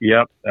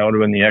 Yep, that would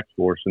have been the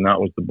X-Force, and that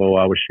was the bow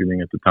I was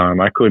shooting at the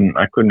time. I couldn't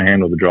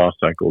handle the draw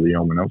cycle of the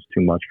Omen. That was too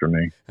much for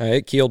me.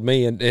 It killed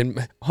me, and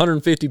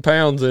 150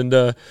 pounds and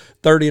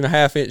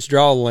 30.5-inch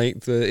draw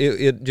length.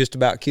 It just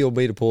about killed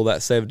me to pull that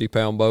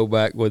 70-pound bow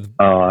back with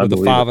a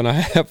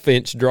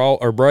 5.5-inch draw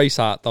or brace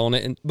height on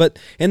it.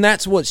 And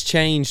that's what's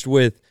changed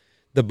with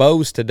the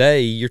bows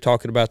today. You're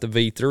talking about the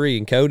V3,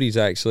 and Cody's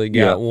actually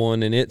got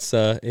one, and it's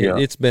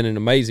been an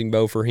amazing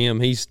bow for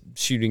him. He's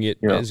shooting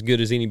it as good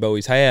as any bow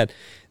he's had.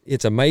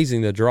 It's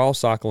amazing the draw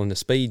cycle and the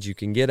speeds you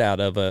can get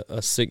out of a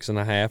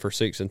 6.5 or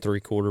 6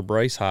 3/4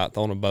 brace height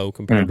on a bow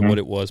compared to what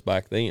it was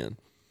back then.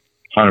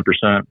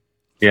 100%.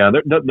 Yeah,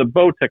 the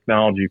bow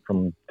technology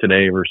from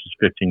today versus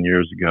 15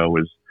 years ago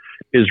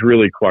is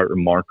really quite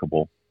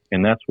remarkable,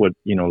 and that's what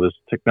this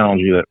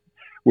technology that,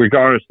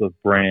 regardless of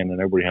brand,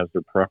 and everybody has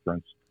their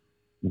preference,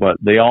 but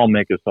they all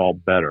make us all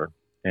better.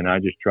 And I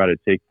just try to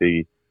take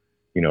the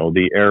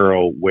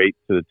arrow weight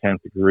to the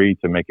 10th degree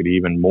to make it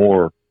even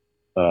more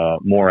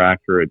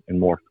accurate and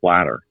more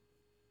flatter.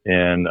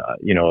 And,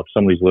 if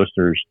some of these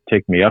listeners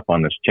take me up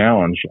on this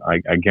challenge,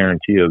 I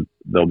guarantee you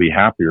they'll be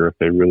happier if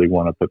they really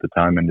want to put the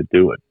time in to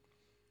do it.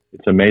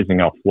 It's amazing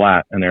how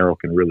flat an arrow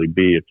can really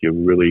be if you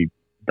really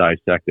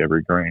dissect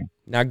every grain.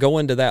 Now,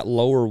 going to that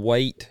lower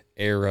weight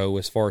arrow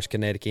as far as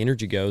kinetic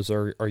energy goes,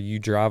 are you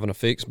driving a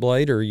fixed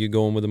blade or are you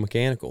going with a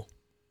mechanical?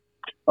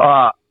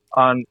 On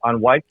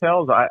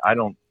whitetails, I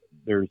don't.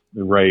 There's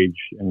the Rage,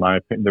 in my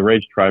opinion. The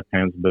Rage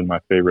Tri-Pan's been my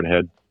favorite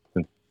head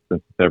since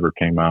it ever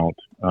came out.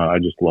 I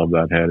just love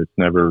that head. It's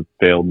never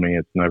failed me.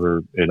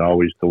 It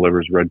always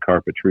delivers red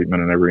carpet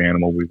treatment on every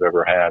animal we've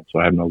ever had, so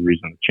I have no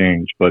reason to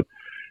change. But,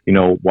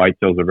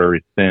 whitetails are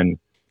very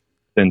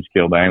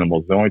thin-scaled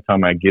animals. The only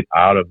time I get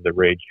out of the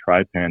Rage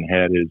Tri-Pan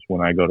head is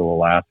when I go to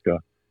Alaska,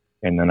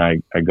 and then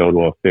I go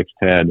to a fixed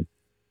head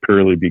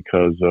purely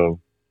because of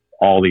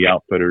all the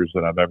outfitters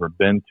that I've ever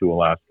been to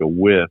Alaska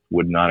with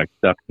would not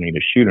accept me to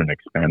shoot an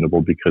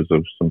expandable because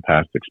of some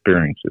past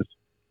experiences.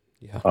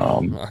 Yeah,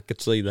 I could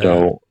see that.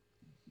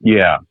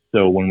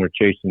 So when we're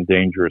chasing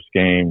dangerous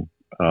game,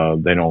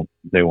 they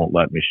won't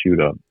let me shoot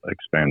a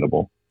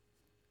expandable,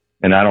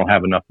 and I don't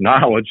have enough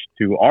knowledge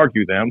to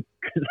argue them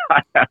because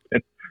I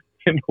haven't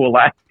been to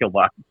Alaska a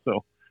lot,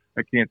 so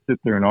I can't sit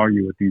there and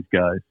argue with these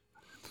guys.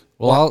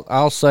 Well,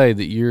 I'll say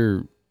that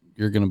you're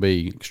going to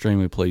be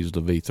extremely pleased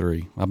with the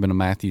V3. I've been a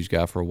Matthews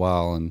guy for a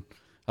while, and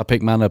I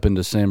picked mine up in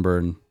December,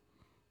 and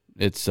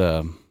it's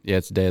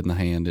it's dead in the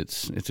hand.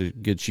 It's a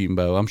good shooting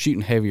bow. I'm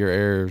shooting heavier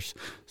arrows,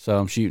 so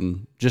I'm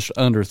shooting just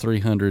under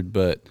 300,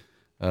 but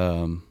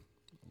a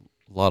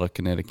lot of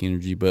kinetic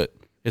energy. But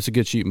it's a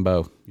good shooting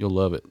bow. You'll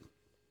love it.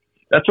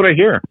 That's what I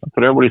hear. That's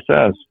what everybody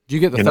says. Did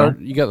you get the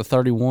You got the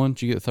 31?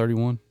 Did you get the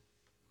 31?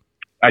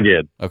 I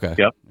did. Okay.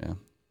 Yep. Yeah.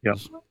 Yep.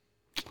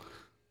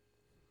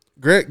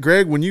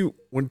 Greg,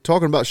 when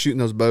talking about shooting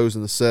those bows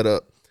and the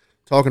setup,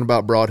 talking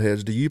about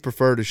broadheads, do you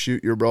prefer to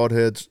shoot your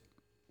broadheads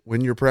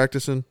when you're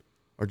practicing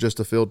or just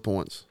the field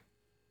points?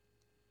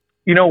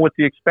 With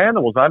the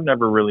expandables, I've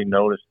never really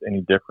noticed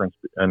any difference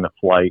in the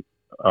flight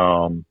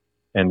and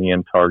the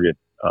end target,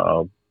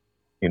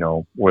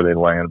 where they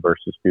land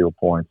versus field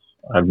points.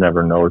 I've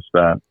never noticed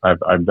that.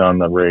 I've done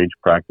the Rage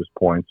practice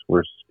points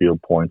versus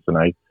field points,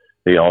 and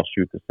they all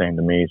shoot the same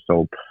to me.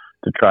 So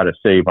to try to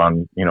save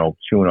on,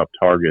 chewing up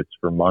targets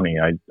for money,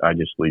 I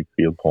just leave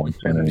field points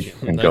in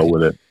and go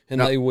with it. And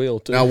now, they will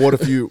too. Now, what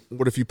if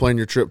you plan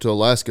your trip to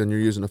Alaska and you're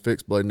using a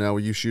fixed blade? Now, will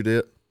you shoot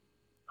it?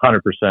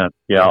 100%.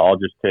 Yeah, I'll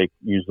just take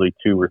usually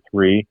 2 or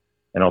 3,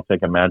 and I'll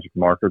take a magic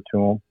marker to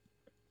them,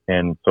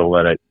 and so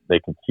that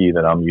they can see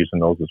that I'm using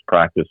those as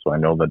practice. So I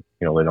know that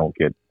they don't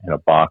get in a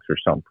box or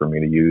something for me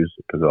to use,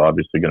 because they're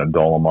obviously going to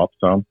dull them up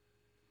some,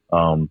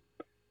 and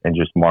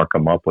just mark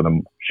them up with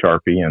a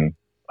Sharpie, and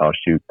I'll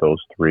shoot those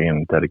 3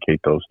 and dedicate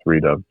those 3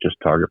 to just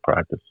target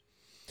practice.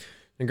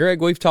 And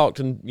Greg, we've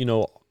talked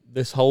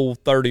this whole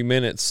 30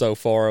 minutes so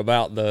far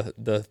about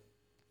the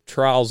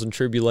trials and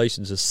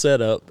tribulations of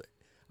setup.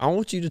 I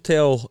want you to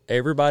tell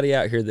everybody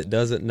out here that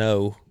doesn't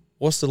know,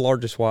 what's the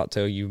largest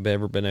whitetail you've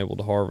ever been able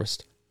to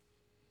harvest?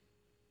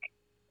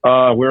 We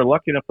were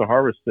lucky enough to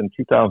harvest in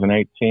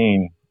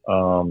 2018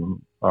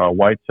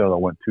 whitetail that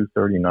went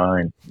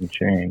 239 and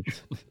change.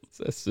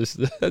 That's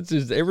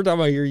just every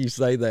time I hear you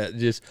say that, it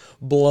just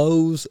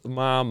blows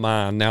my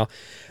mind. Now,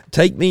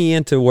 take me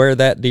into where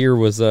that deer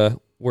was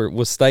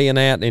staying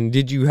at, and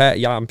did you have?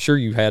 Yeah, I'm sure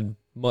you had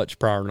much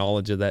prior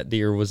knowledge of that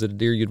deer. Was it a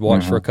deer you'd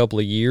watched for a couple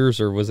of years,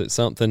 or was it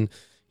something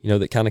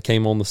that kind of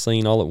came on the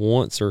scene all at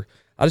once? Or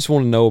I just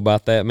want to know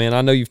about that, man.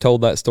 I know you've told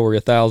that story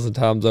 1,000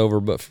 times over,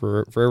 but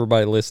for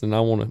everybody listening,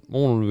 I want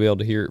to be able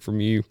to hear it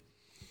from you.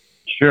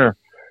 Sure.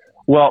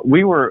 Well,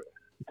 we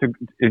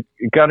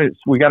got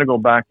to go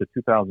back to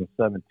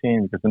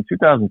 2017, because in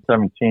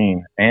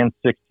 2017 and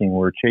 16 we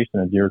were chasing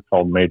a deer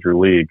called Major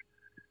League,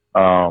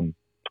 and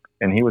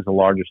he was the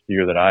largest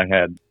deer that I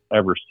had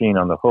ever seen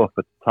on the hoof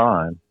at the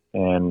time.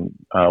 And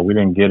we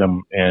didn't get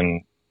him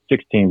in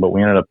 16, but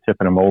we ended up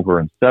tipping him over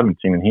in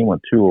 17, and he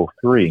went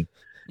 203.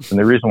 And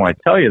the reason why I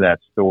tell you that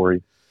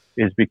story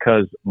is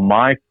because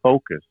my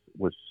focus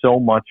was so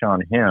much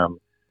on him.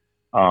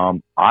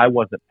 I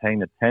wasn't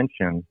paying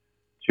attention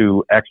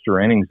to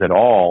extra innings at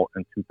all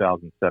in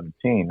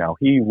 2017. Now,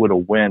 he would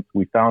have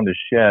we found his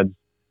sheds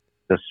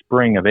the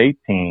spring of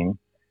 18,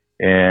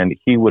 and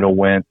he would have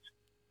went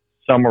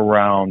somewhere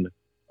around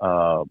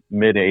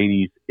mid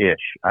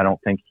 80s-ish. I don't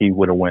think he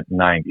would have went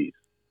 90s.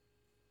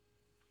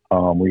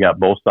 We got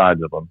both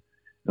sides of him.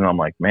 And I'm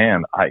like,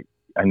 man, I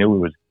knew he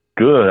was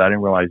good. I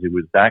didn't realize he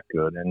was that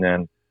good. And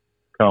then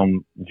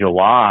come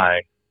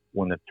July,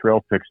 when the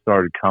trail pics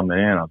started coming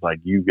in, I was like,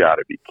 you got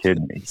to be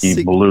kidding me.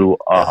 He blew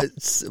up.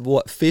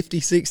 50,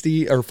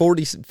 60, or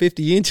 40,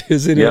 50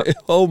 inches in it?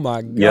 Oh,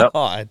 my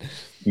God.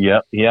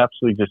 Yep. He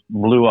absolutely just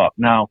blew up.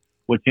 Now,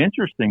 what's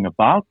interesting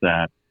about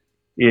that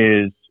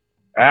is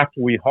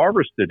after we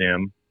harvested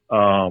him,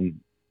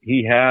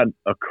 he had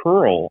a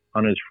curl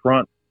on his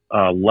front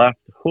left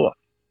hoof.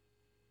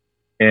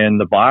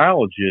 And the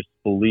biologists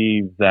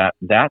believe that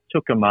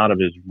took him out of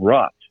his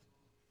rut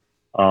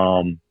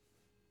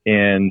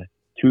in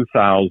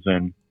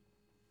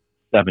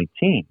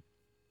 2017.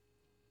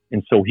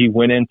 And so he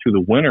went into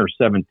the winter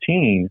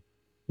 17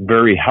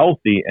 very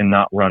healthy and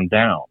not run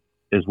down,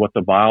 is what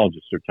the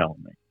biologists are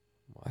telling me.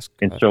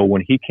 And so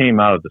when he came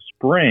out of the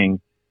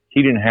spring,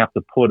 he didn't have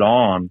to put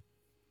on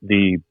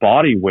the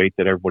body weight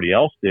that everybody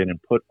else did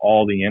and put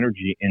all the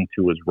energy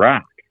into his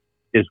rack,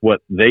 is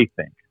what they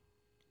think.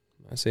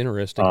 That's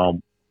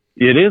interesting.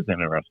 It is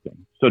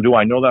interesting. So do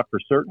I know that for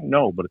certain?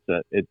 No, but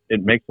it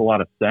makes a lot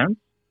of sense,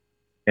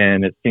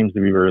 and it seems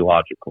to be very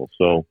logical.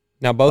 So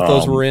now both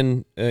those were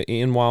in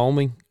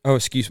Wyoming. Oh,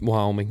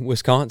 Wyoming,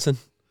 Wisconsin.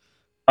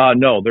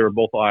 No, they were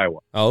both Iowa.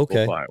 Oh,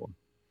 okay. Both Iowa.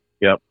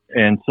 Yep.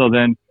 And so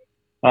then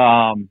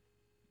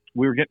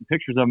we were getting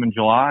pictures of him in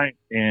July,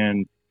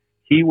 and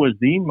he was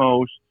the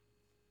most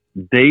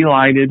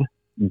daylighted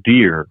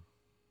deer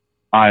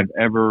I've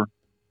ever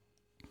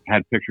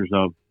had pictures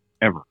of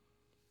ever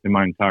in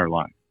my entire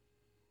life.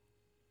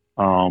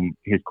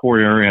 His core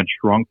area had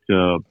shrunk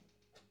to,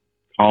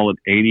 call it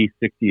 80,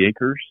 60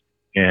 acres,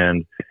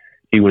 and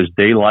he was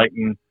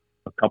daylighting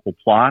a couple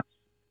plots,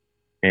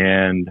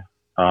 and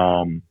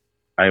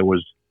I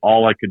was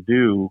all I could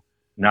do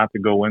not to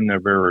go in there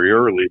very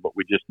early, but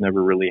we just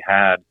never really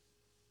had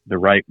the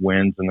right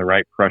winds and the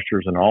right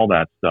pressures and all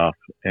that stuff.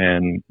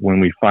 And when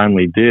we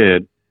finally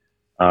did,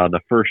 the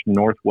first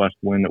northwest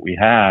wind that we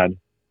had,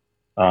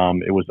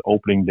 it was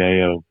opening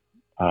day of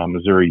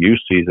Missouri youth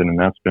season, and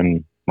that's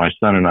been my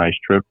son and I's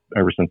trip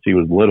ever since he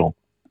was little.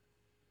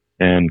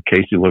 And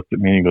Casey looked at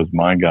me and he goes,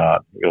 my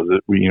God, he goes,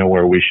 you know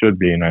where we should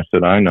be. And I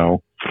said, I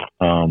know.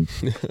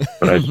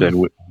 But I said,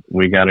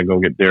 we got to go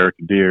get Derek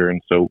a deer.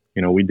 And so,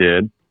 we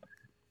did.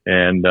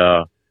 And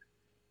it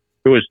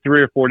was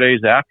 3 or 4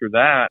 days after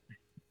that,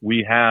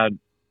 we had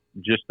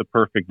just the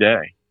perfect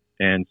day.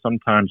 And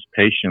sometimes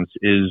patience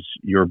is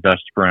your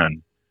best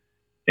friend.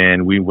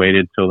 And we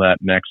waited till that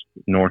next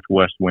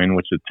northwest wind,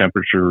 which the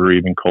temperature were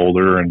even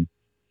colder, and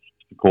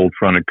the cold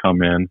front had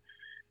come in.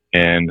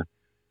 And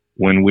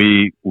when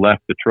we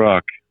left the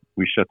truck,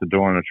 we shut the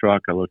door on the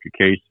truck. I looked at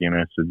Casey and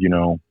I said,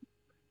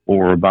 what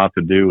we're about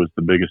to do is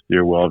the biggest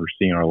deer we'll ever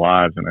see in our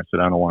lives. And I said,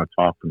 I don't want to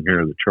talk from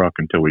here to the truck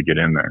until we get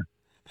in there.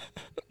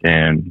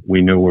 And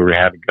we knew where we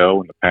had to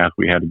go and the path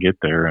we had to get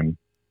there. And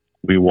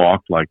we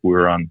walked like we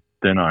were on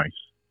thin ice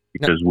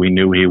because we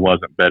knew he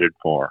wasn't bedded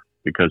for,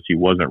 because he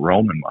wasn't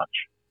roaming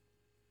much.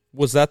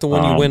 Was that the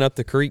one you went up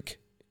the creek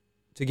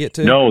to get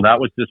to? No,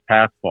 that was this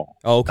past fall.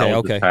 Oh, okay, that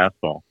was this past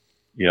fall.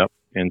 Yep.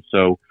 And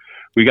so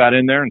we got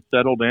in there and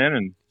settled in,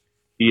 and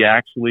he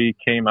actually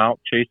came out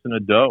chasing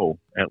a doe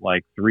at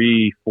like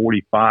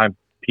 3:45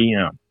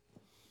 p.m.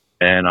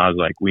 And I was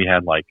like, we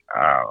had like,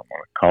 I want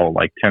to call it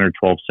like 10 or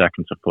 12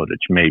 seconds of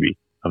footage, maybe,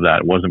 of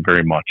that. It wasn't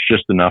very much,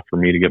 just enough for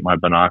me to get my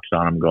binocs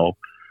on him and go.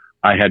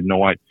 I had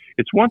no idea.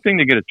 It's one thing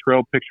to get a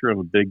trail picture of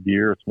a big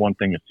deer. It's one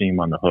thing to see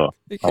him on the hoof.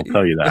 I'll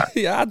tell you that.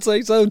 Yeah, I'd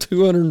say so.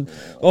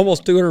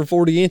 Almost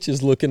 240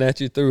 inches looking at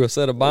you through a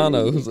set of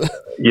binos.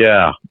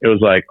 Yeah, it was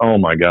like, oh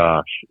my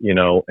gosh,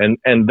 and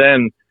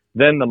then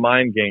the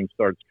mind game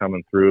starts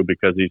coming through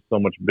because he's so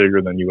much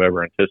bigger than you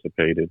ever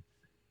anticipated.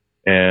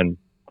 And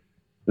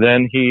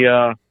then he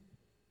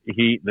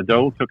the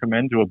doe took him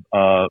into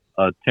a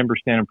timber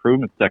stand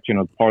improvement section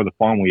of part of the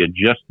farm we had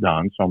just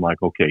done. So I'm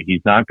like, okay,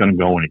 he's not going to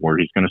go anywhere.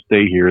 He's going to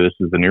stay here. This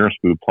is the nearest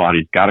food plot.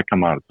 He's got to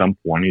come out at some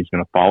point. He's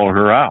going to follow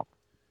her out.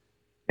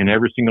 And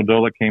every single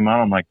doe that came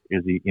out, I'm like,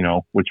 is he,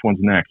 which one's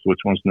next? Which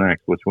one's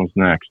next? Which one's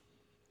next?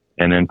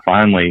 And then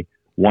finally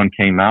one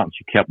came out and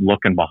she kept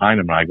looking behind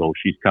him. And I go,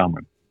 she's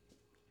coming.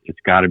 It's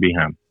got to be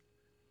him.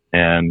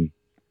 And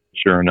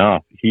sure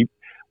enough,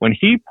 when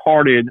he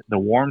parted the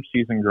warm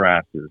season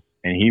grasses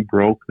and he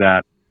broke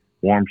that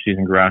warm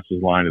season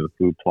grasses line of the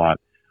food plot,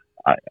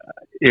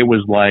 it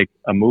was like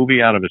a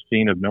movie out of a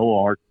scene of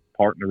Noah Ark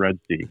part in the Red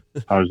Sea.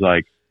 I was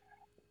like,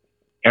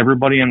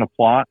 everybody in the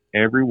plot,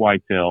 every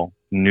whitetail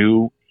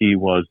knew he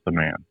was the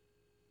man.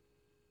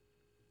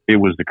 It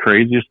was the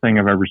craziest thing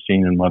I've ever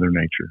seen in Mother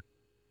Nature.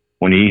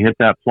 When he hit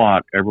that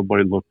plot,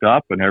 everybody looked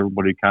up and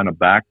everybody kind of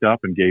backed up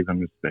and gave him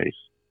his space.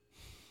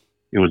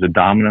 It was a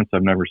dominance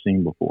I've never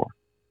seen before.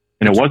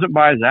 And it wasn't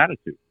by his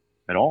attitude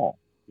at all.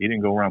 He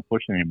didn't go around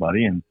pushing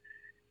anybody, and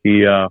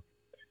he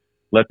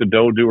let the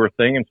doe do her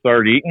thing and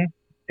started eating.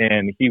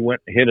 And he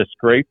hit a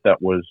scrape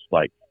that was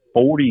like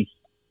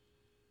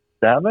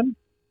 47,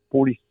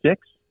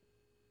 46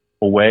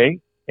 away,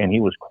 and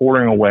he was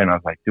quartering away. And I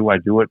was like, do I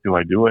do it? Do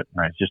I do it?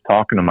 And I was just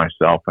talking to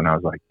myself, and I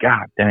was like,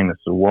 God dang, this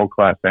is a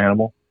world-class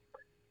animal.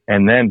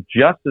 And then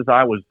just as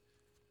I was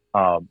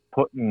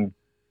putting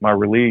my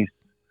release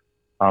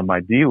on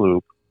my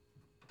D-loop,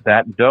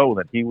 that doe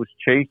that he was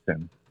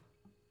chasing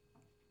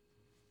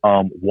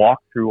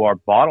walked through our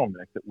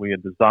bottleneck that we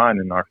had designed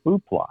in our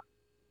food plot.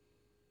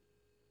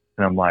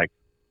 And I'm like,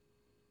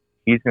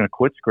 he's going to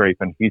quit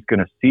scraping. He's going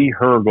to see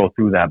her go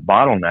through that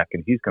bottleneck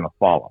and he's going to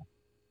follow.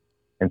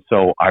 And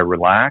so I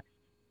relaxed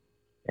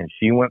and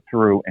she went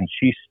through and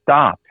she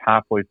stopped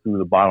halfway through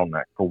the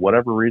bottleneck for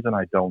whatever reason.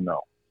 I don't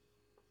know.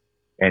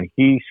 And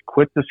he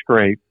quit the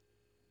scrape,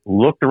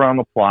 looked around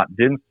the plot,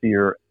 didn't see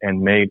her,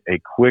 and made a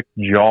quick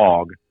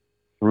jog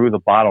through the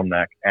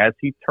bottleneck. As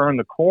he turned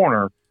the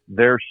corner,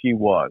 there she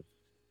was.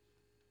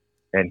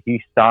 And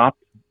he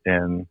stopped,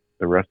 and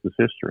the rest is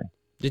history.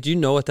 Did you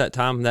know at that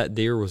time that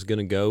deer was going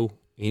to go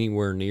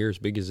anywhere near as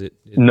big as it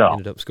No.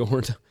 ended up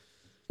scoring?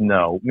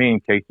 No. Me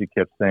and Casey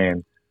kept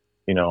saying,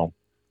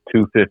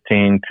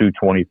 215,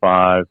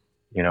 225,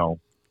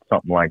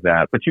 something like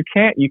that. But you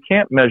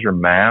can't measure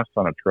mass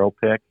on a trail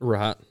pick.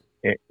 Right.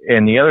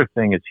 And the other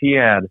thing is he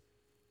had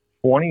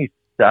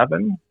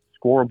 27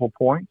 scoreable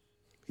points,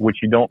 which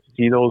you don't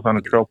see those on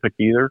a trail pick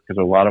either, because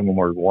a lot of them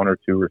are 1 or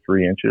 2 or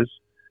 3 inches.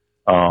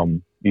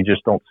 You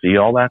just don't see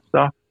all that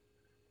stuff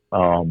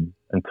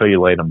until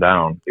you lay them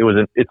down.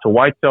 It's a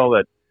whitetail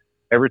that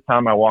every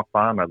time I walk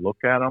by him, I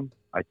look at him,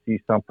 I see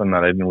something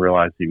that I didn't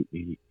realize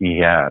he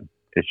had.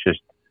 It's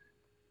just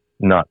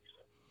nuts,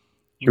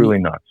 truly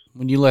nuts.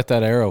 When you let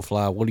that arrow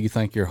fly, what do you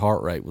think your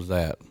heart rate was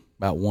at?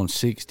 About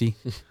 160?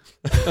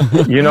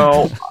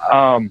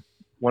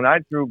 When I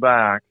drew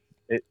back,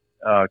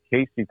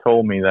 Casey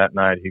told me that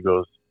night, he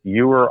goes,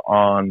 you were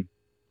on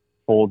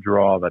full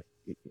draw that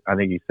I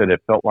think he said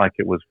it felt like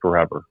it was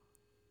forever.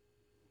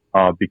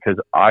 Because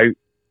I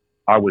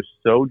was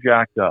so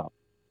jacked up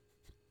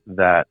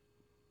that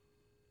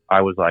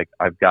I was like,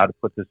 I've got to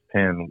put this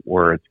pin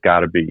where it's got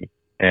to be.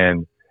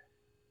 And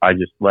I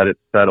just let it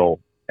settle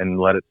and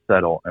let it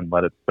settle and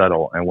let it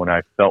settle. And when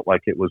I felt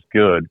like it was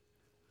good,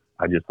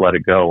 I just let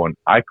it go. And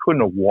I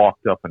couldn't have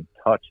walked up and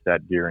touched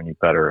that deer any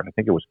better. I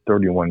think it was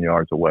 31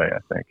 yards away, I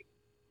think.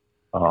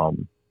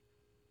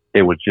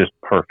 It was just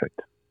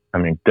perfect. I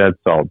mean, dead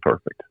solid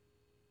perfect.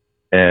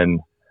 And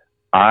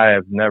I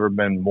have never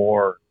been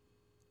more,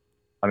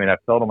 I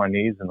fell to my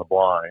knees in the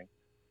blind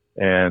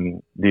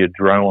and the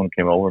adrenaline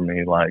came over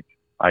me like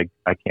I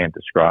can't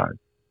describe.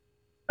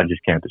 I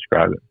just can't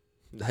describe it.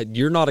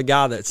 You're not a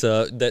guy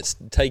that's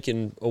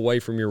taken away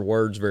from your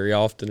words very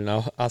often,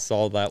 and I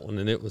saw that one,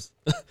 and it was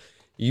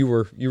you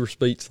were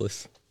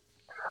speechless.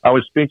 I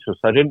was speechless.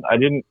 I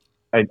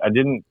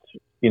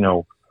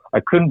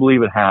couldn't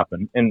believe it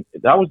happened, and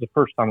that was the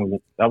first time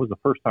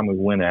we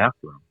went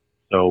after him.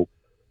 So,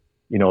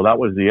 that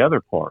was the other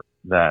part,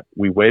 that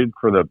we waited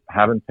for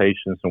having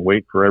patience and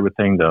wait for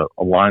everything to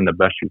align the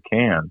best you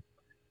can,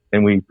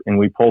 and we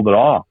pulled it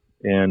off.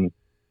 And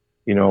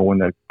when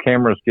the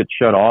cameras get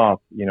shut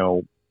off,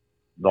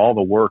 all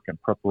the work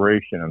and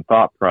preparation and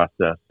thought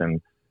process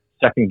and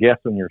second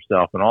guessing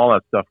yourself and all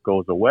that stuff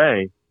goes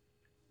away.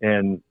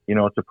 And,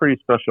 it's a pretty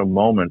special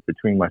moment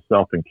between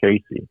myself and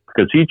Casey,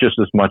 because he's just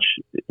as much,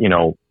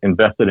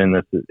 invested in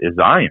this as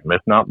I am,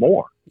 if not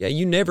more. Yeah,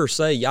 you never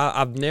say,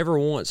 I've never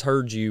once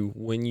heard you,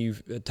 when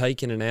you've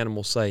taken an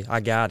animal, say,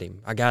 I got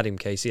him,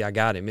 Casey, I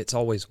got him. It's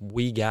always,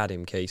 we got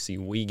him, Casey,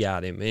 we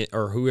got him,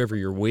 or whoever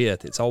you're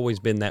with. It's always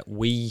been that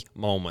we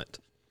moment.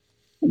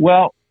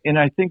 Well, and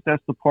I think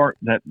that's the part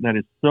that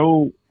is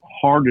so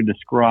hard to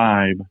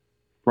describe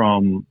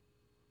from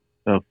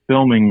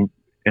filming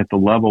at the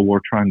level we're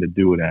trying to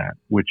do it at,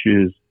 which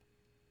is,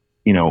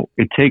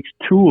 it takes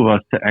two of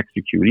us to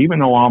execute. Even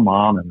though I'm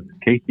on and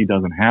Casey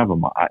doesn't have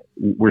them,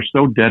 we're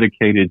so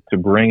dedicated to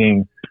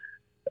bringing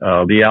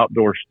the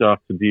outdoor stuff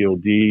to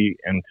DOD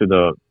and to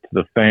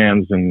the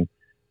fans and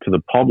to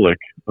the public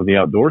of the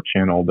Outdoor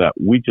Channel that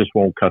we just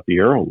won't cut the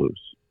arrow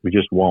loose. We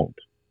just won't.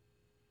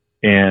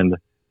 And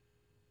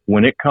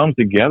when it comes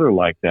together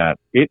like that,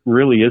 it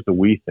really is a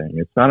we thing.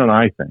 It's not an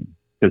I thing.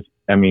 Because,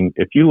 I mean,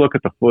 if you look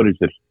at the footage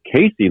that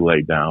Casey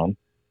laid down,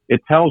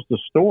 it tells the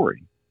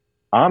story.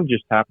 I'm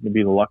just happen to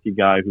be the lucky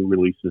guy who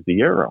releases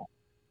the arrow.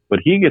 But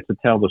he gets to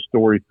tell the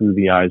story through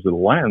the eyes of the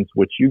lens,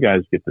 which you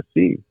guys get to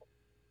see.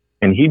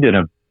 And he did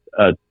a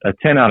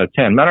 10 out of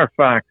 10. Matter of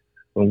fact,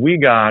 when we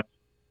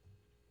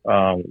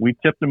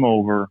tipped him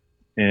over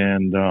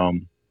and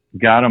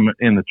got him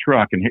in the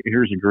truck. And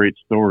here's a great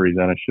story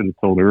that I should have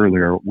told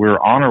earlier. We're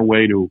on our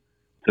way to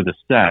the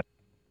set,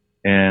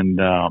 and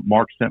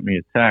Mark sent me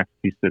a text.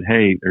 He said,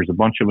 "Hey, there's a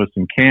bunch of us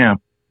in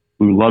camp.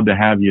 We would love to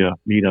have you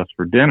meet us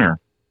for dinner."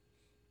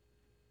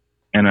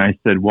 And I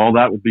said, "Well,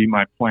 that would be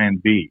my plan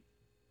B."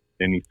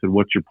 And he said,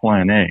 "What's your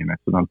plan A?" And I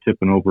said, "I'm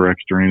tipping over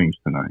extra innings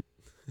tonight."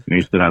 And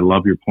he said, "I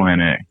love your plan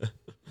A."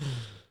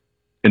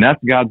 And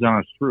that's God's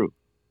honest truth.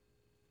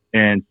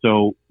 And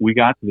so we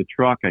got to the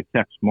truck. I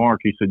text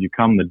Mark. He said, "You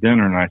come to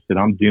dinner?" And I said,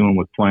 "I'm dealing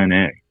with plan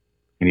A."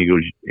 And he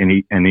goes, and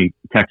he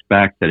texts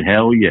back, said,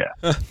 "Hell yeah."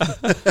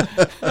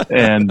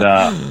 And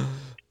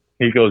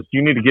he goes,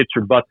 "You need to get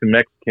your butt to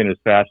Mexican as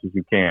fast as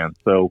you can."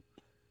 So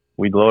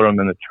we loaded him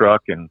in the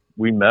truck and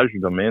we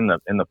measured him in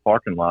the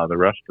parking lot of the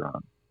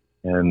restaurant.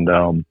 And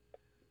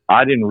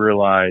I didn't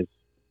realize,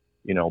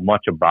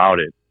 much about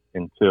it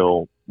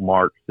until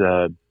Mark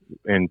said,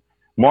 and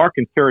Mark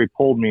and Terry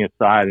pulled me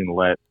aside and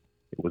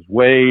it was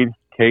Wade,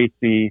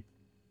 Casey,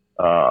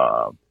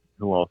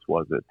 who else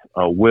was it?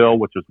 Will,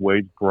 which was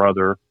Wade's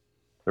brother.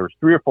 There was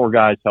 3 or 4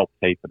 guys helped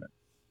taping it.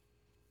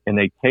 And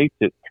they taped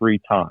it 3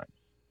 times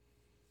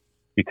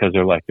because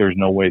they're like, there's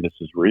no way this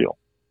is real.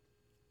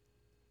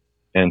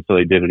 And so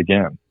they did it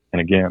again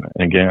and again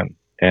and again.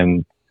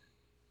 And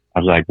I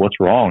was like, "What's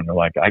wrong?" And they're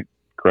like,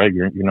 "Craig,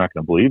 you're not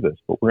going to believe this,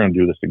 but we're going to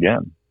do this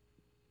again."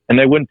 And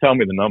they wouldn't tell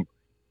me the number.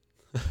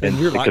 And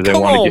you're like,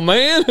 "Come on,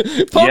 man,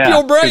 pump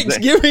your brakes,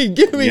 give me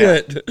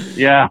it."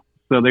 Yeah.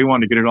 So they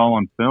wanted to get it all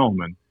on film,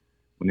 and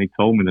when they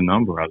told me the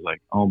number, I was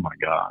like, "Oh my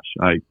gosh!"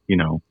 And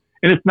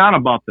it's not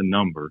about the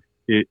number.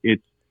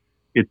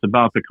 It's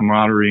about the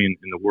camaraderie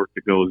and the work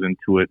that goes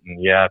into it.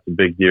 And yeah, it's a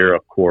big deer,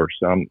 of course.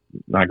 I'm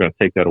not going to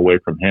take that away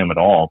from him at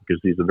all because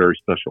he's a very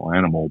special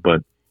animal.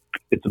 But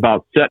it's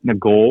about setting a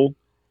goal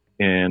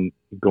and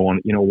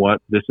going, you know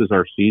what, this is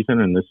our season,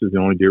 and this is the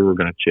only deer we're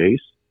going to chase,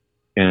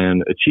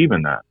 and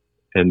achieving that.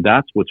 And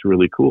that's what's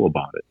really cool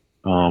about it.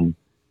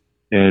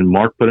 And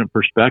Mark put it in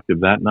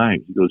perspective that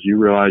night. He goes, "You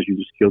realize you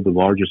just killed the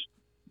largest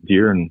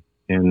deer in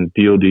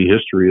DOD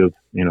history of,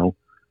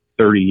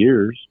 30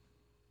 years.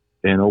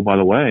 And oh, by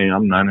the way,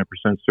 I'm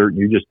 90% certain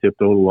you just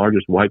tipped over the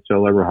largest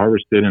whitetail ever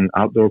harvested in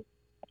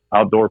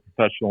outdoor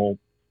professional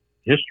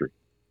history."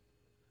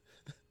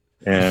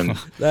 And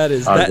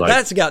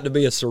that's got to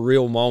be a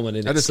surreal moment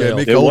in itself.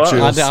 Gave me cold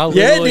chills. It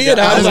did.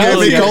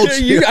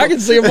 I can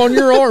see them on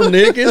your arm,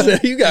 Nick.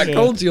 You got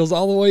cold chills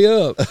all the way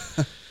up.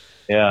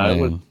 Yeah,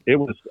 it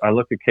was. I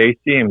looked at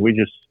Casey and we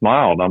just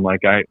smiled. I'm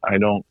like, I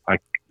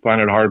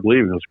find it hard to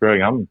believe. It was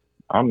Greg. I'm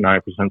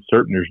 90%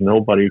 certain there's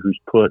nobody who's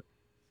put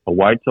a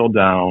whitetail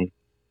down,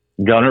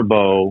 gun or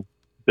bow,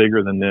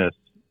 bigger than this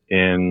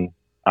in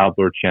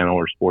Outdoor Channel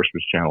or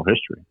Sportsman's Channel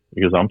history,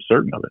 because I'm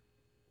certain of it.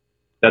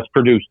 That's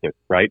produced it,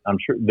 right? I'm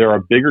sure there are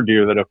bigger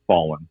deer that have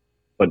fallen,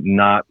 but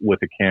not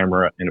with a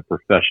camera in a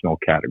professional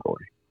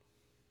category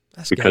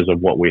because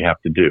of what we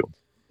have to do.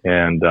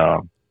 And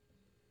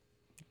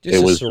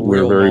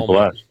we're very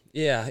blessed.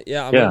 Yeah.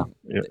 I mean,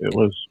 it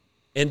was.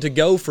 And to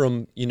go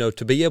from,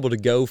 to be able to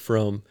go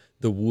from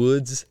the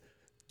woods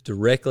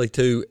directly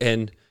to,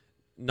 and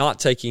not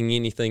taking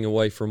anything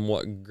away from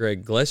what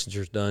Greg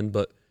Glesinger's done,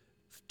 but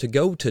to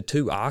go to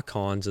 2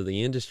 icons of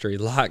the industry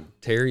like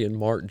Terry and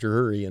Mark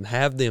Drury and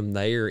have them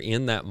there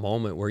in that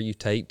moment where you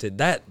taped it,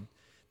 that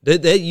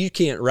you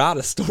can't write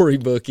a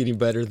storybook any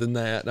better than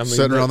that. I mean,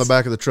 sitting around the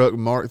back of the truck,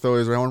 Mark throw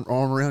his arm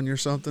around you or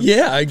something.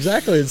 Yeah,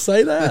 exactly. And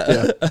say that.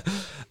 Yeah.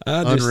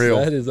 Unreal.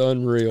 That is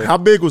unreal. How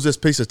big was this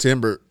piece of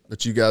timber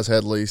that you guys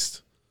had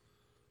leased?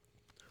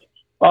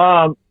 He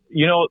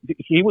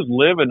was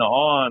living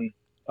on,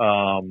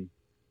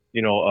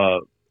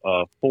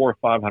 a 400 or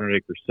 500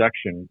 acre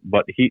section,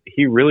 but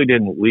he really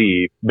didn't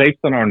leave based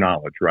on our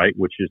knowledge, right?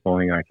 Which is the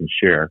only thing I can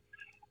share.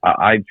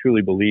 I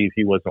truly believe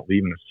he wasn't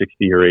leaving a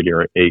 60 or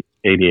 80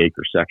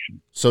 acre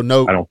section. So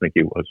I don't think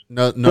he was.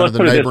 None of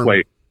the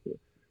neighboring.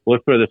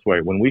 Let's put it this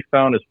way. When we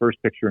found his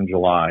first picture in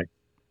July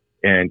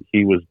and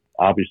he was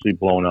obviously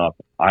blown up,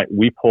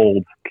 we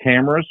pulled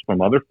cameras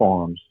from other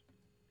farms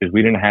because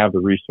we didn't have the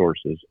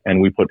resources,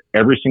 and we put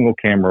every single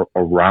camera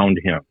around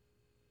him.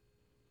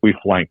 We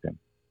flanked him,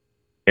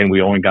 and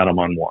we only got him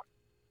on one.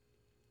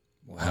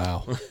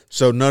 Wow.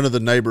 So none of the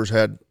neighbors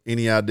had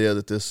any idea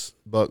that this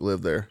buck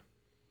lived there?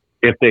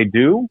 If they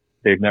do,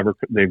 they've never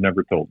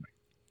told me.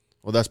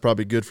 Well, that's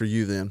probably good for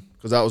you then,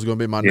 because that was going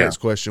to be my next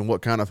question.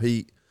 What kind of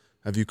heat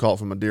have you caught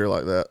from a deer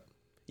like that?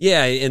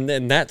 Yeah,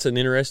 and that's an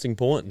interesting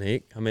point,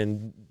 Nick. I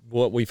mean,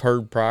 what we've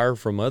heard prior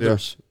from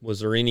others, was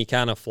there any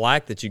kind of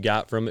flack that you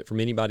got from it from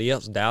anybody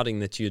else doubting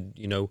that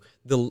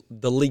the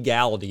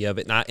legality of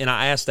it? And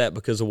I asked that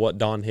because of what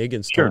Don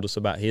Higgins told us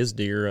about his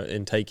deer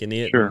and taking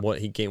it and what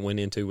he went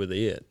into with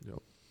it.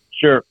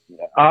 Sure.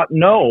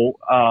 No,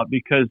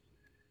 because,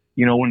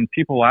 when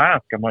people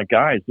ask, I'm like,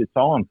 guys, it's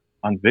all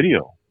on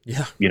video.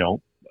 Yeah.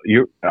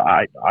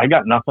 I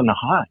got nothing to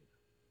hide.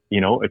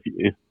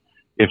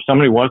 If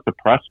somebody was to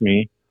press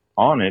me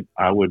on it,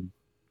 I would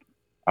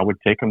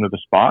take them to the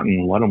spot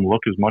and let them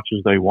look as much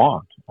as they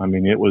want. I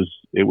mean, it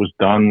was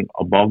done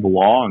above the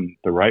law and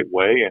the right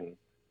way, and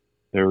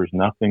there was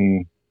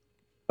nothing.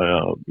 It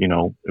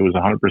was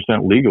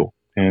 100% legal,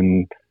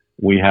 and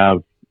we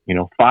have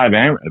 5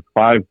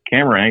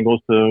 camera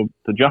angles to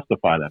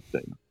justify that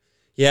statement.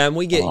 Yeah, and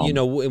we get,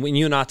 when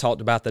you and I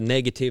talked about the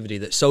negativity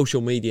that social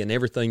media and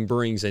everything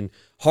brings, and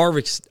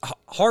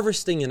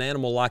harvesting an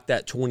animal like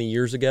that 20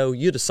 years ago,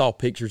 you'd have saw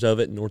pictures of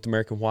it in North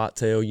American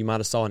Whitetail. You might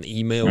have saw an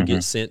email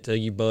get sent to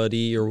you,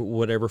 buddy, or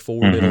whatever,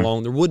 forwarded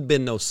along. There would have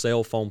been no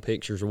cell phone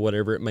pictures or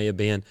whatever it may have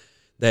been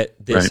that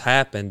this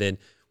happened. And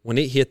when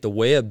it hit the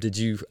web,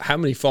 how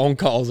many phone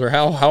calls or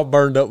how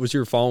burned up was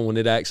your phone when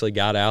it actually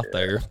got out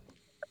there?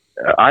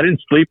 I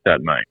didn't sleep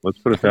that night. Let's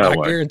put it that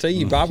way. I guarantee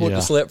you probably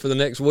wouldn't have slept for the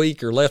next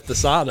week or left the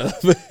side of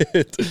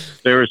it.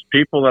 There was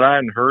people that I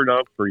hadn't heard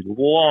of for a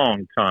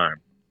long time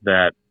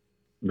that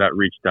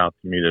reached out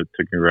to me to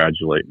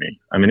congratulate me.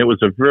 I mean, it was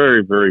a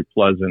very, very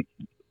pleasant,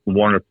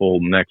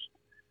 wonderful next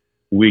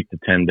week to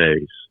 10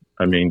 days.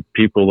 I mean,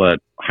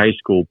 high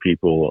school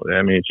people,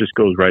 I mean, it just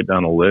goes right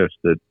down the list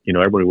that,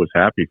 everybody was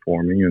happy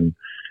for me. And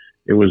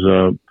it was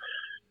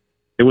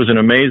an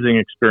amazing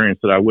experience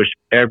that I wish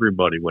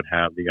everybody would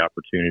have the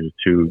opportunity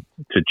to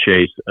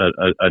chase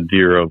a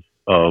deer of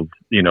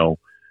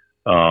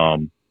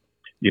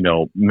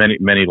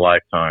many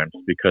lifetimes,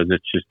 because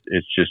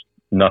it's just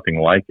nothing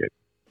like it.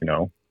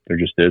 There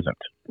just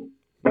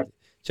isn't.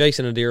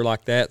 Chasing a deer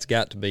like that's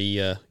got to be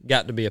a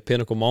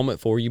pinnacle moment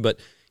for you. But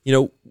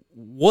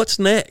what's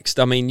next?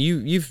 I mean,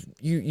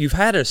 you've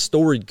had a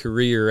storied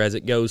career as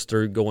it goes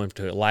through going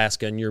to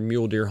Alaska and your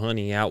mule deer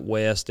hunting out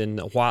west and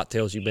the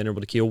whitetails you've been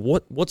able to kill.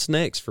 What's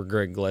next for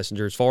Greg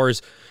Glessinger as far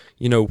as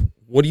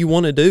what do you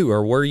want to do,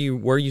 or where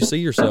you see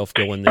yourself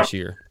going this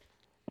year?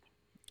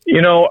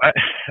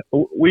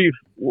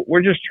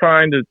 We're just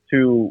trying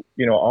to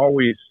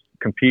always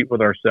compete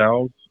with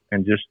ourselves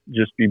and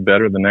just be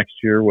better the next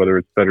year, whether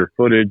it's better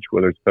footage,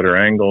 whether it's better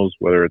angles,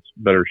 whether it's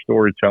better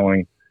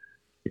storytelling.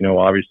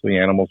 Obviously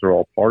animals are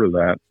all part of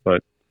that,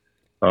 but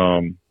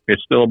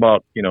it's still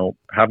about,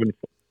 having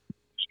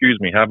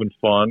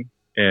fun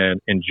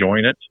and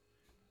enjoying it.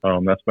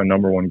 That's my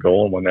number one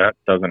goal. And when that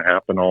doesn't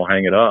happen, I'll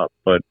hang it up.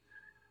 But,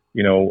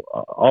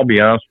 I'll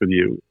be honest with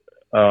you.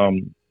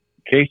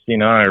 Casey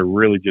and I are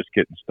really just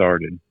getting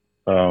started.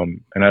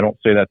 And I don't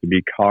say that to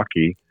be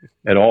cocky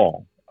at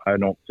all. I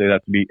don't say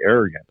that to be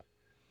arrogant.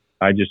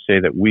 I just say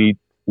that we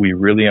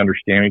really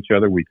understand each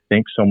other. We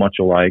think so much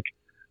alike.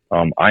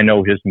 I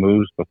know his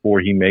moves before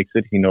he makes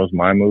it. He knows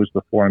my moves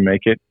before I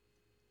make it.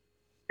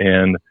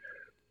 And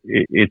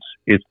it's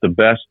the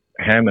best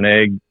ham and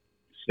egg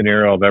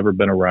scenario I've ever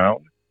been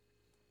around.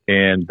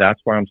 And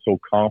that's why I'm so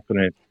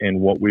confident in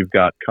what we've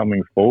got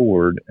coming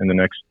forward in the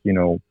next,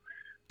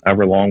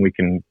 however long we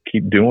can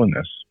keep doing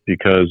this.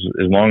 Because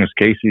as long as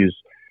Casey's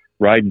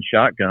riding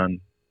shotgun,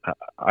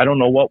 I don't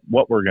know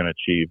what we're going to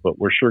achieve, but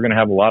we're sure going to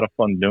have a lot of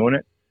fun doing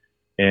it.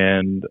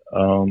 And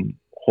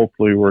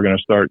hopefully we're going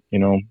to start,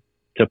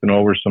 tipping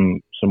over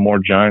some more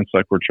giants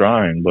like we're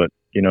trying. But,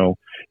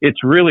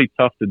 it's really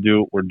tough to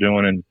do what we're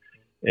doing.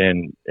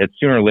 And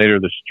sooner or later,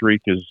 the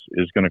streak is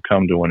going to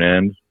come to an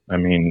end. I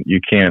mean,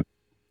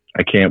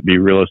 I can't be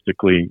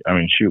realistically,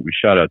 we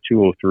shot a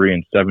 203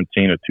 and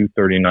 17, a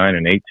 239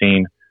 and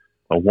 18,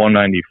 a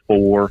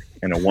 194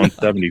 and a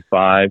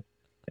 175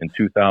 in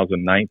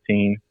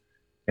 2019,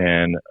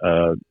 and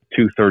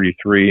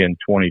 233 in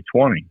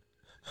 2020.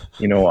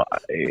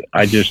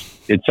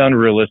 It's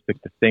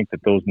unrealistic to think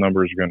that those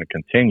numbers are going to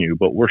continue,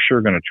 but we're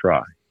sure going to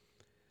try.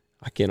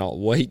 I cannot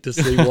wait to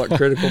see what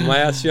Critical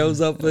Mass shows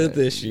up with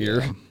this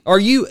year. Are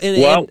you?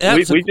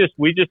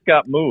 We just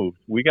got moved.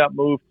 We got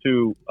moved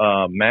to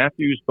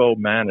Matthews Bow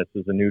Madness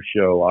is a new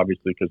show,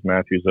 obviously, because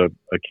Matthews is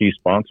a key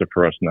sponsor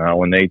for us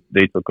now, and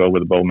they took over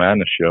the Bow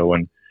Madness show,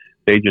 and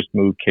they just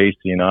moved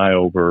Casey and I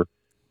over.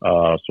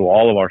 So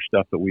all of our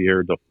stuff that we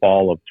aired the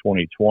fall of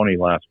 2020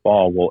 last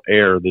fall will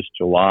air this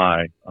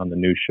July on the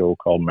new show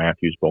called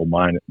Matthews Bow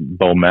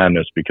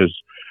Madness, because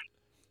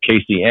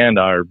Casey and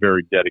I are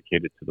very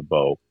dedicated to the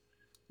bow.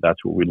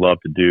 That's what we love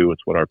to do.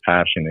 It's what our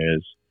passion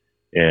is.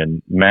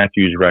 And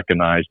Matthews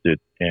recognized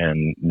it,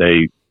 and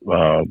they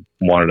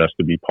wanted us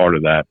to be part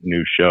of that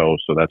new show.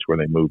 So that's where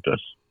they moved us.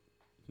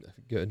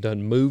 Good.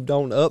 Done moved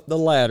on up the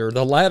ladder.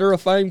 The ladder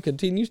of fame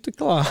continues to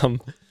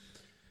climb.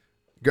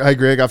 Hey,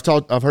 Greg,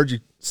 I've heard you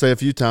say a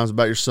few times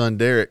about your son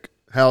Derek.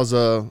 How's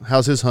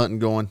his hunting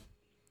going?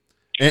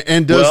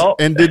 And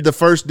did the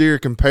first deer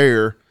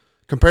compare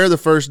the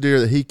first deer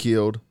that he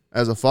killed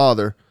as a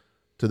father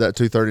to that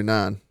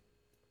 239?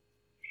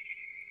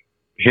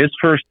 His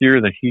first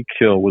deer that he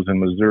killed was in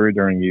Missouri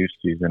during youth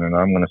season, and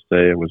I'm going to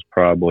say it was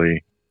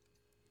probably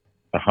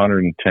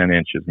 110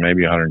 inches,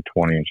 maybe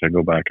 120 inches. I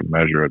go back and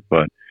measure it,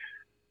 but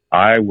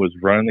I was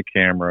running the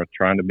camera,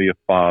 trying to be a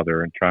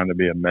father and trying to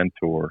be a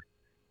mentor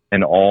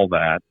and all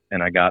that,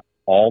 and I got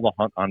all the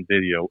hunt on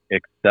video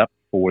except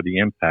for the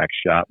impact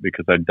shot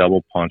because I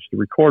double punched the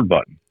record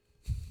button.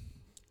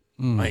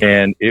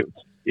 And it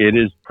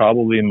is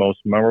probably the most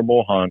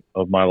memorable hunt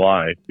of my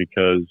life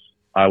because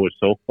I was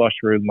so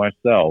frustrated with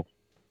myself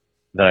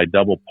that I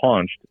double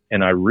punched,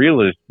 and I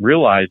realized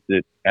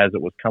it as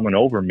it was coming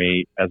over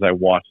me as I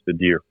watched the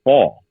deer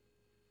fall.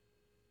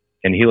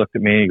 And he looked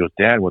at me and he goes,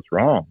 "Dad, what's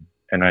wrong?"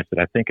 And I said,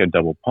 "I think I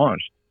double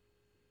punched."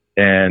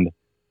 And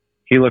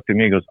he looked at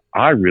me and goes,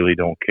 "I really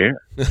don't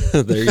care."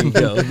 There you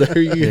go.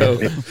 There you go.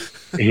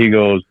 He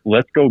goes,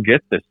 "Let's go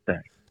get this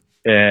thing."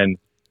 And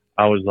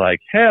I was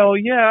like, "Hell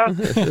yeah."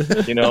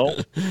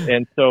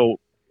 And so,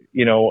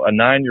 a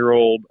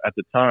 9-year-old at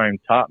the time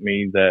taught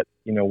me that,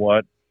 you know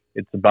what,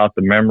 it's about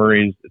the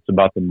memories, it's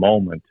about the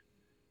moment,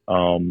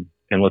 and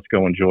let's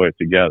go enjoy it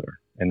together.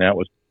 And that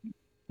was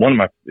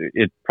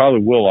it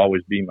probably will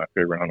always be my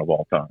favorite hunt of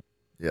all time.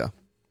 Yeah.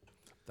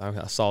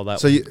 I saw that.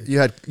 So you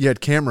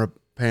had camera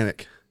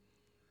panic.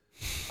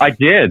 I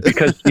did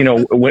because,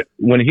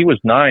 when he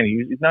was 9,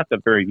 he's not a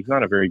very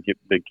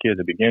big kid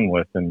to begin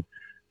with. And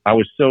I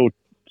was so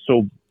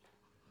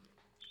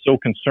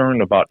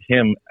concerned about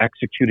him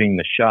executing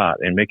the shot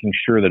and making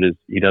sure that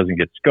he doesn't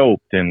get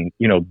scoped, and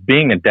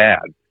being a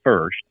dad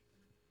first,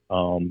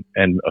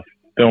 and a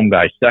film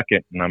guy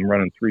second, and I'm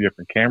running 3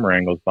 different camera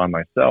angles by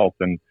myself,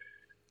 and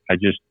I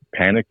just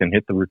panicked and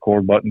hit the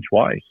record button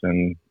twice,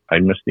 and I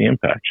missed the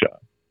impact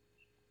shot.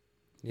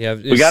 Yeah,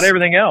 we got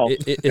everything else.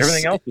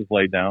 Everything else is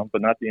laid down,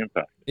 but not the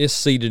impact. It's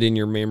seated in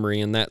your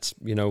memory, and that's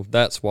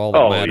all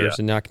that matters.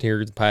 Yeah. And I can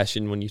hear the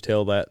passion when you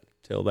tell that.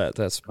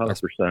 That's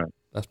 100%.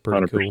 That's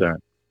pretty 100%. Cool.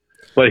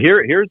 But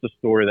here's the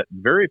story that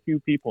very few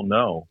people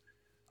know.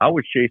 I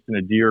was chasing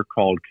a deer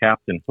called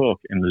Captain Hook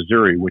in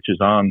Missouri, which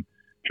is on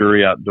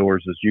Drury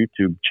Outdoors'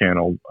 YouTube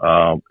channel.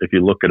 If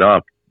you look it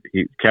up,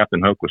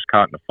 Captain Hook was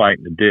caught in a fight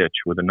in the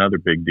ditch with another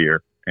big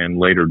deer and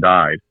later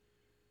died.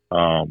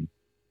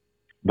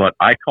 But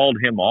I called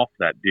him off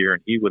that deer,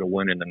 and he would have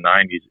went in the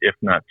 90s, if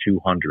not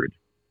 200,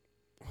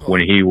 when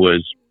he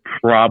was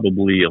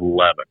probably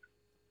 11.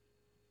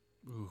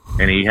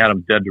 And he had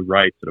him dead to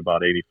rights at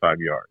about 85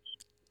 yards.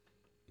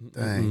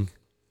 Dang.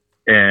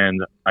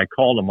 And I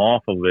called him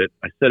off of it.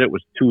 I said it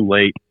was too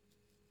late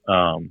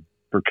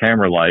for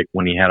camera light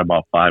when he had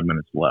about 5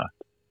 minutes left.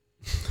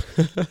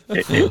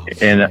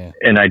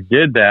 And I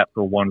did that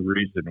for one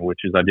reason, which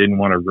is I didn't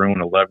want to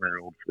ruin an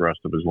 11-year-old for the rest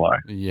of his life.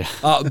 Yeah.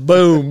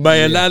 Boom,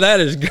 man. Yeah. Now that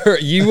is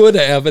great. You would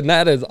have, and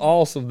that is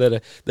awesome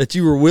that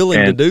you were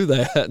willing to do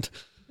that.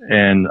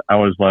 And I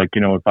was like,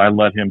 if I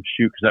let him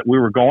shoot, because we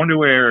were going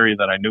to an area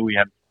that I knew he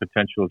had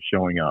potential of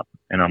showing up.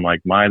 And I'm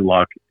like, my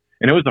luck.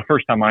 And it was the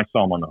first time I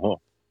saw him on the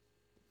hook.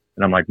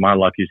 And I'm like, my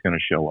luck, he's going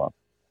to show up.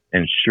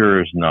 And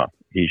sure enough,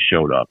 he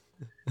showed up.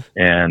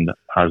 And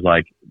I was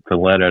like, I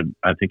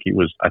think he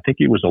was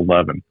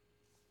 11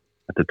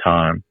 at the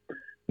time.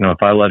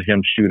 If I let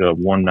him shoot a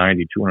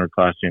 190, 200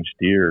 class inch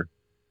deer,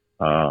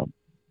 he'll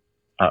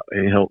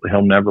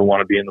never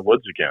want to be in the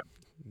woods again.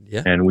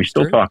 Yeah, and we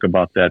still talk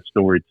about that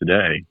story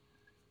today.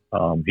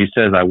 He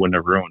says I wouldn't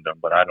have ruined him,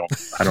 but I don't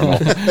know.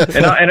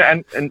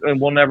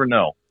 and we'll never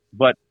know.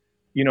 But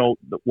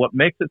what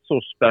makes it so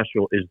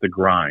special is the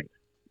grind,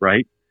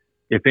 right?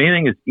 If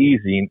anything is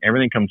easy and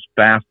everything comes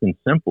fast and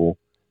simple,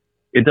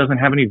 it doesn't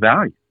have any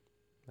value.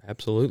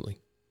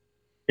 Absolutely.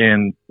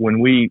 And when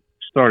we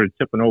started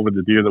tipping over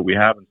the deer that we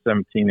have in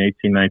 17,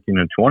 18, 19,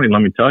 and 20,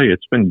 let me tell you,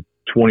 it's been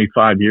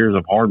 25 years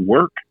of hard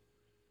work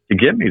to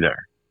get me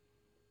there.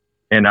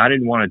 And I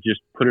didn't want to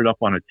just put it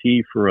up on a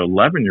tee for an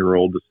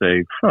 11-year-old to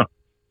say,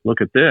 look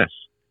at this.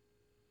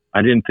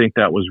 I didn't think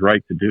that was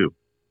right to do.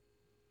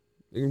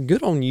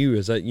 Good on you,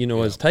 as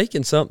as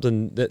taking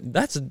something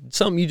that's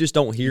something you just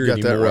don't hear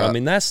anymore. Right. I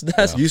mean, that's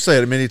you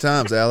say it many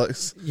times,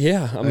 Alex.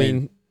 Yeah, I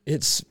mean,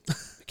 it's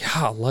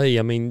golly.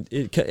 I mean,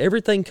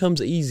 everything comes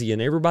easy,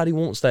 and everybody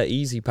wants that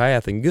easy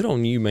path. And good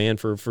on you, man,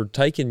 for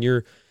taking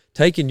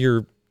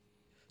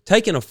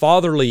a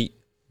fatherly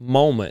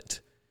moment,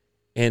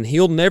 and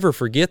he'll never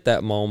forget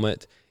that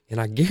moment. And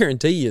I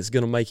guarantee you it's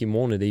going to make him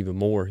want it even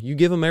more. You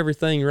give them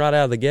everything right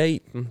out of the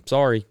gate,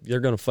 sorry,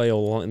 they're going to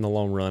fail in the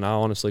long run. I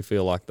honestly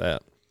feel like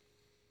that.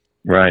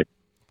 Right.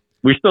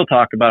 We still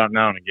talk about it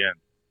now and again.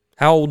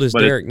 How old is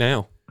Derek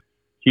now?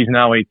 He's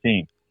now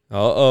 18.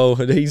 Uh-oh,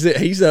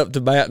 he's up to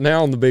bat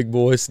now on the big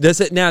boys. Does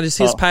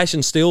his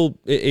passion still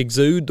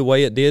exude the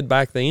way it did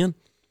back then?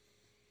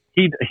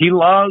 He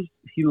loves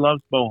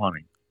bow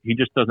hunting. He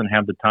just doesn't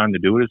have the time to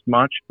do it as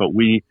much, but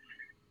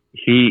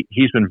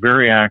he's been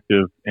very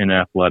active in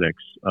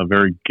athletics, a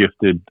very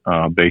gifted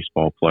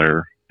baseball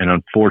player, and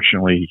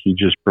unfortunately he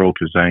just broke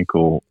his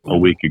ankle a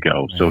week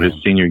ago. So his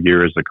senior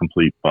year is a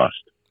complete bust.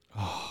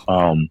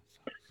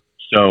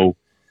 So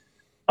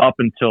up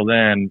until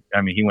then,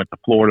 I mean, he went to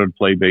Florida to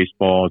play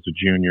baseball as a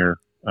junior,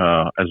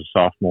 as a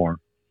sophomore.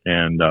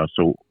 And,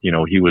 so, you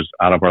know, he was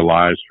out of our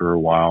lives for a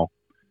while.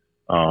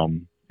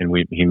 And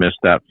he missed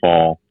that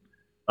fall.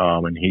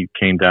 And he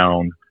came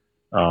down,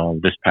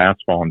 this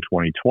past fall in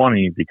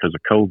 2020 because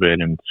of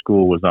COVID and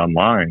school was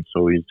online.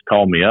 So he's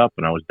called me up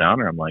and I was down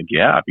there. I'm like,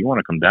 yeah, if you want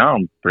to come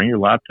down, bring your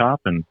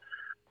laptop and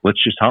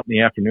let's just hunt in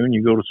the afternoon.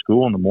 You go to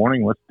school in the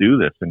morning. Let's do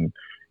this. And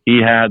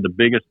he had the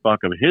biggest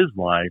buck of his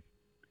life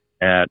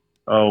at,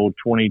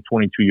 20,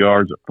 22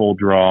 yards at full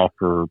draw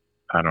for,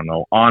 I don't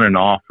know, on and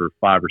off for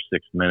 5 or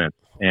 6 minutes.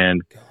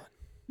 And,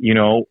 you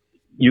know,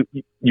 you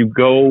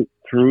go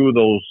through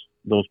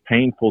those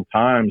painful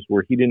times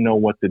where he didn't know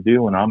what to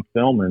do and I'm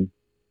filming.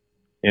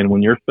 And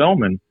when you're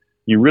filming,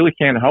 you really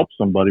can't help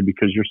somebody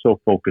because you're so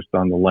focused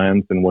on the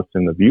lens and what's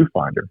in the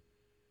viewfinder.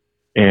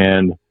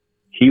 And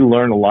he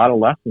learned a lot of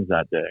lessons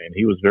that day and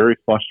he was very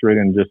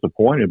frustrated and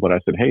disappointed. But I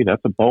said, hey,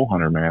 that's a bow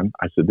hunter, man.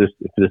 I said,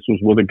 if this was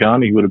with a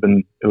gun, it would have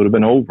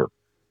been over.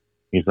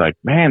 He's like,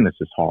 man, this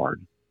is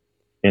hard.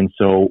 And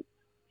so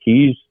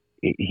he's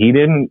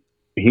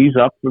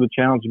up for the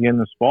challenge again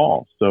this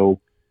fall. So,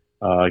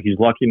 he's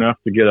lucky enough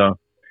to get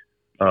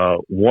a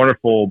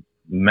wonderful,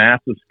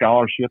 massive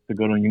scholarship to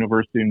go to the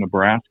University of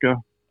Nebraska,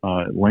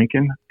 at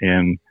Lincoln.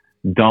 And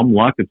dumb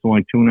luck, it's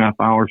only 2.5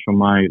 hours from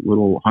my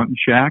little hunting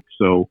shack.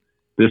 So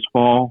this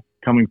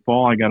coming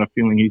fall, I got a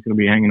feeling he's going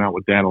to be hanging out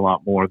with Dad a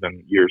lot more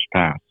than years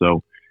past.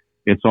 So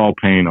it's all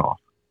paying off.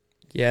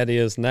 Yeah, it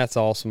is, and that's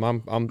awesome.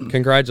 I'm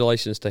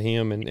congratulations to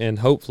him, and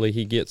hopefully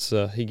he gets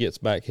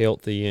back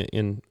healthy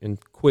in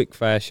quick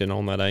fashion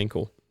on that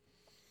ankle.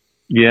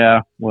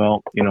 Yeah,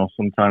 well, you know,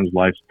 sometimes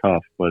life's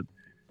tough, but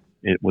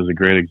it was a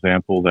great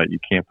example that you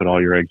can't put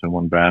all your eggs in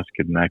one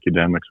basket. In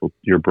academics,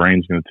 your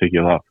brain's going to take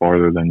you a lot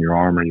farther than your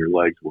arm or your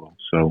legs will.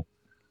 So,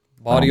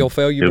 body will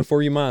fail you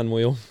before your mind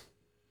will.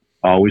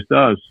 Always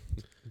does.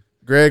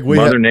 Greg,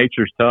 Mother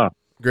Nature's tough.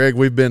 Greg,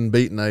 we've been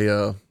beating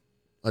a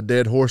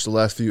dead horse the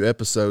last few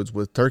episodes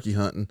with turkey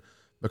hunting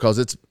because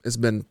it's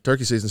been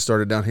turkey season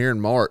started down here in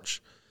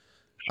March.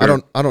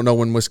 Sure. I don't know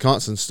when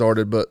Wisconsin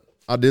started, but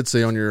I did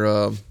see on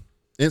your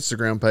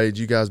Instagram page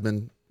you've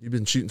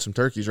been shooting some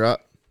turkeys, right?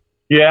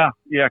 Yeah.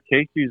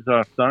 Casey's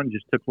son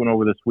just took one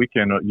over this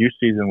weekend. Youth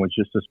season was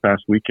just this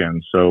past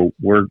weekend, so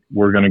we're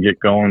going to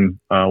get going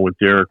with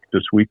Derek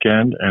this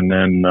weekend, and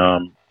then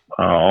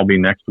I'll be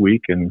next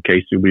week, and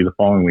Casey will be the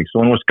following week.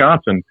 So in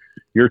Wisconsin,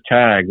 your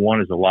tag,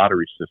 1, is a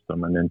lottery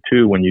system, and then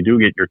 2, when you do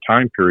get your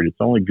time period,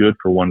 it's only good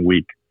for 1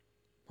 week.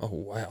 Oh,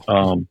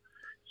 wow.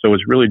 So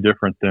it's really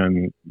different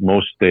than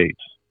most states.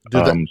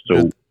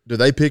 Do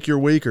they pick your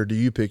week, or do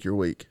you pick your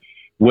week?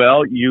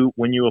 Well,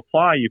 when you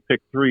apply, you pick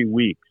 3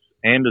 weeks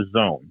and a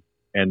zone,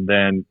 and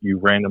then you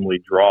randomly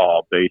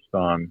draw based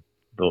on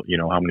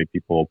how many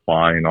people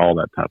apply and all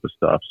that type of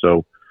stuff.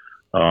 So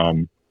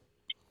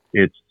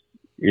it's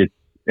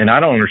and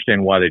I don't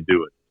understand why they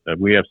do it.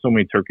 We have so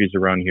many turkeys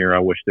around here. I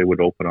wish they would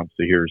open up.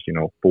 So here's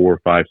 4,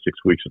 5,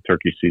 6 weeks of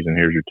turkey season.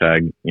 Here's your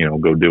tag.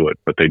 Go do it.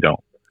 But they don't.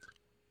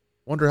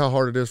 Wonder how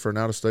hard it is for an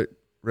out-of-state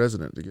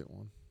resident to get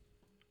one.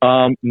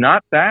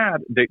 Not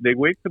bad. They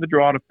wait for the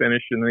draw to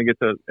finish, and then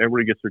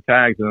everybody gets their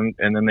tags,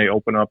 and then they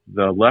open up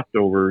the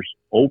leftovers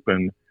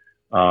open.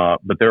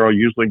 But they're all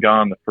usually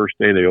gone the first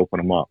day they open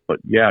them up. But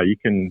yeah,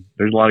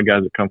 there's a lot of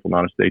guys that come from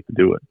out of state to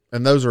do it.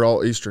 And those are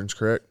all Easterns,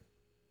 correct?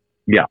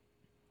 Yeah.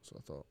 So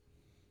I thought.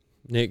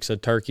 Nick's a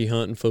turkey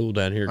hunting fool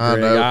down here,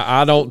 Greg.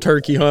 I don't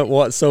turkey hunt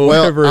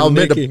whatsoever. Well, I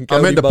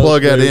meant to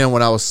plug that in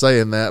when I was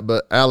saying that,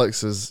 but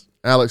Alex has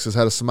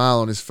had a smile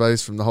on his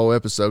face from the whole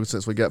episode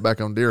since we got back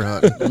on deer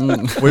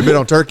hunting. We've been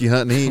on turkey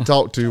hunting. He ain't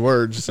talked 2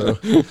 words. So,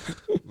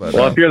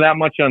 if you're that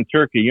much on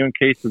turkey, you and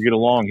Casey will get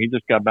along. He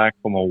just got back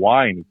from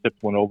Hawaii and he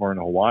tipped one over in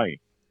Hawaii.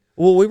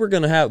 Well,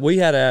 we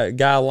had a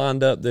guy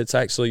lined up that's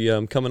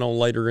actually coming on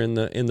later in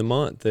the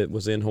month that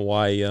was in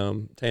Hawaii.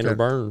 Tanner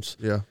Burns.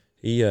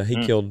 Yeah,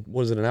 he killed.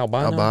 Was it an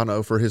albino?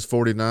 Albino for his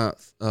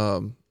 49th.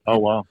 Oh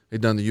wow! He'd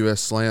done the U.S.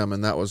 Slam,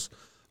 and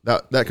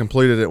that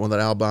completed it with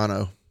an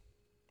albino.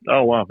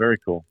 Oh wow, very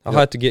cool. I'll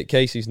have to get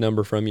Casey's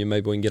number from you.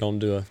 Maybe we can get on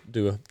to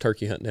do a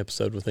turkey hunting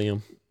episode with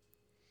him.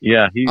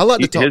 Yeah, his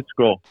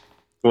goal.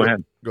 Go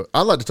ahead.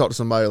 I'd like to talk to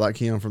somebody like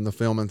him from the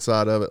filming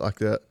side of it, like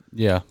that.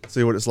 Yeah,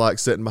 see what it's like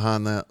sitting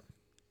behind that.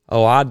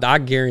 Oh, I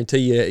guarantee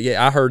you.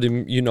 Yeah, I heard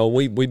him.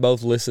 We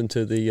both listened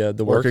to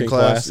the working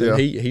class, and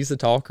he's a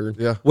talker.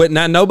 Yeah.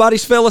 Now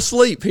nobody's fell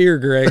asleep here,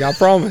 Greg. I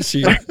promise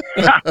you.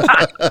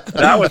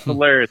 That was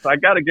hilarious. I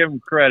got to give him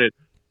credit.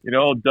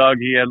 Doug,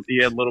 he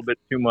had a little bit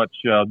too much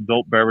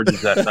adult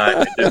beverages that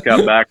night. He just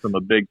got back from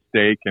a big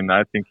steak, and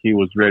I think he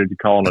was ready to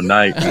call it a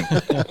night.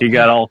 And he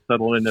got all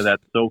settled into that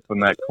sofa in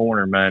that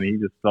corner, man. He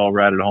just fell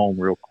right at home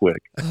real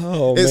quick.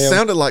 Oh, man.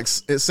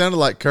 It sounded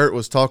like Kurt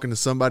was talking to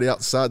somebody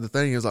outside the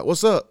thing. He was like,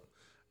 "What's up?"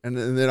 And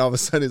then all of a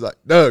sudden he's like,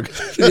 "Doug."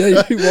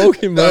 Yeah, you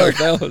woke him up.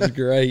 That was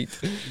great.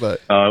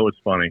 But it was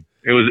funny.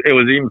 It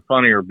was even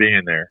funnier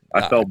being there.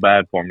 I felt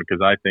bad for him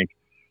because I think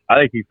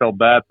he felt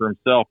bad for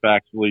himself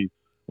actually.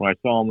 when I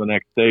saw him the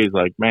next day, he's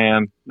like,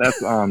 man,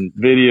 that's on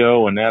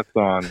video and that's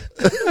on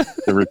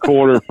the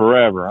recorder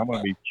forever. I'm going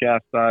to be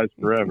chastised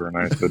forever. And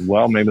I said,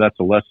 well, maybe that's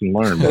a lesson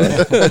learned.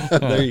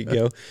 There you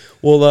go.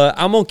 Well,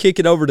 I'm going to kick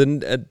it over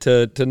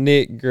to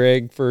Nick,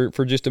 Greg,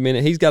 for just a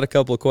minute. He's got a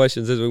couple of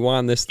questions as we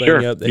wind this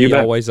thing up that he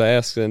always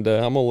asks, and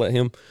I'm going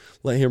to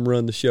let him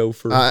run the show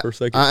for a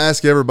second. I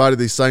ask everybody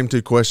these same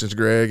two questions,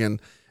 Greg, and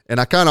we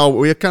kind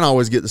of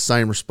always get the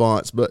same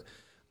response. But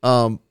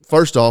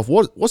first off,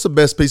 what's the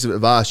best piece of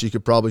advice you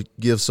could probably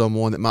give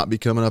someone that might be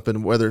coming up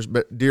in, whether it's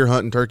deer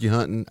hunting, turkey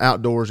hunting,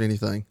 outdoors,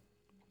 anything?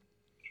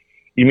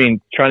 You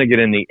mean trying to get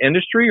in the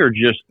industry or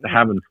just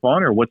having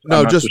fun, or what's? No,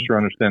 I'm not just sure I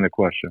understand the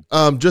question.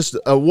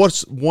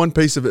 What's one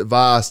piece of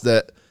advice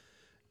that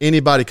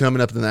anybody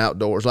coming up in the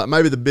outdoors, like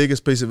maybe the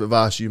biggest piece of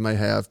advice you may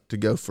have to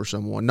go for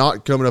someone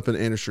not coming up in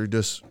the industry,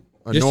 just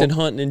in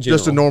hunting in general,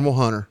 just a normal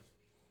hunter?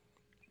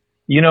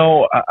 You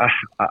know,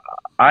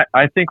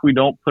 I think we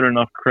don't put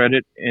enough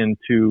credit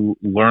into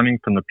learning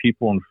from the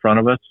people in front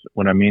of us.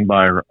 What I mean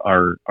by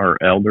our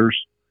elders,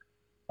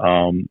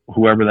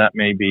 whoever that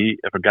may be.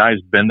 If a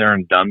guy's been there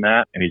and done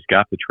that, and he's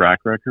got the track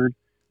record,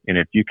 and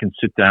if you can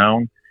sit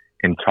down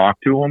and talk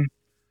to him,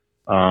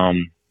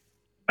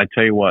 I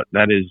tell you what,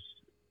 that is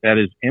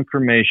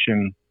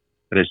information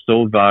that is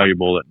so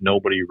valuable that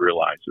nobody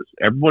realizes.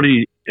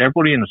 Everybody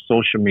in the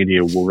social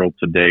media world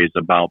today is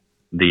about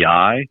the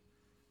I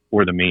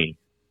or the me.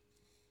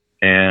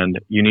 And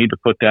you need to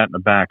put that in the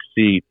back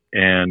seat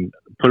and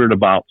put it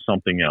about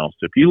something else.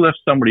 If you lift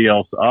somebody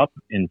else up,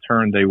 in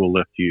turn, they will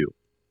lift you.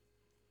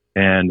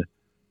 And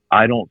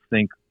I don't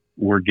think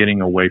we're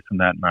getting away from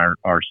that in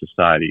our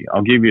society.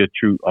 I'll give you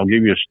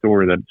a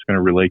story that's going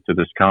to relate to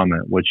this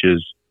comment, which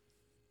is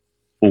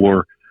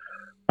for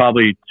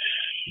probably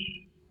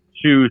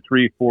 2,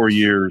 3, 4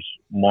 years,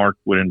 Mark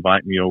would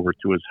invite me over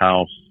to his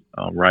house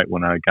right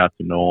when I got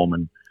to know him,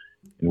 and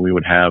we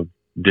would have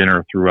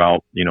dinner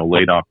throughout,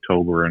 late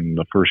October and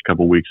the first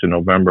couple of weeks of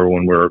November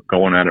when we're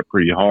going at it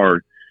pretty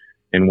hard.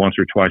 And once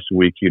or twice a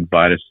week, he'd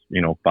invite us,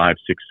 5,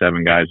 6,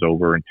 7 guys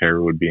over, and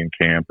Terry would be in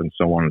camp and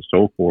so on and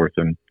so forth.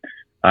 And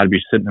I'd be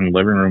sitting in the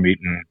living room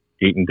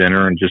eating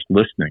dinner and just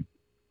listening.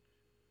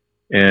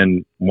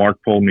 And Mark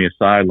pulled me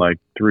aside like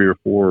 3 or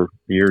 4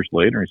 years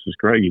later. And he says,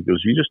 Greg, he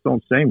goes, you just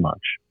don't say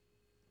much.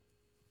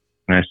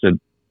 And I said,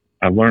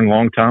 I've learned a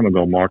long time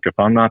ago, Mark, if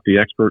I'm not the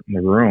expert in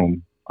the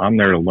room, I'm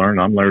there to learn.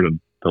 I'm there to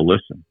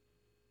listen.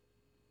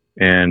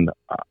 And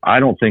I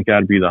don't think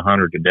I'd be the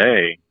hunter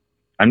today.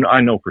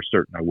 I know for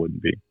certain I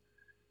wouldn't be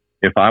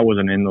if I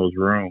wasn't in those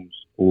rooms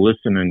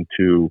listening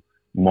to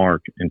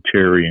Mark and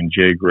Terry and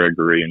Jay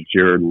Gregory and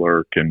Jared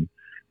Lurk, and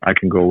I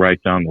can go right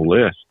down the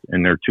list.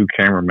 And there are 2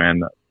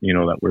 cameramen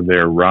that were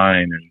there,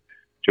 Ryan and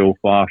Joe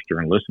Foster,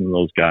 and listen to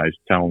those guys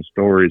telling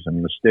stories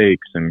and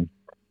mistakes and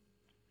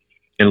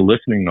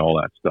listening to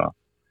all that stuff.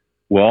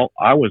 Well,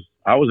 I was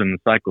an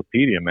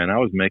encyclopedia, man. I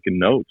was making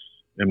notes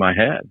in my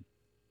head,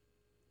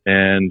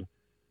 and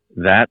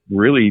that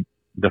really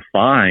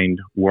defined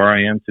where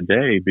I am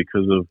today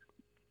because of,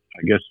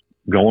 I guess,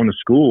 going to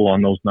school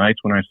on those nights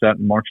when I sat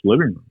in Mark's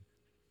living room.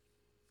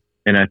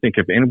 And I think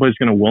if anybody's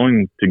going to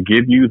willing to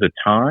give you the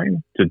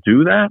time to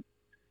do that,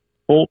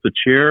 pull up the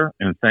chair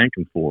and thank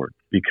him for it,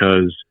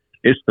 because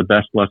it's the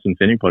best lessons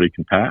anybody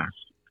can pass.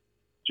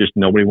 Just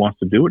nobody wants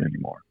to do it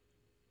anymore.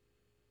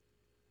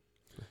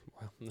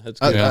 That's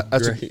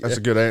good. That's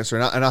a good answer,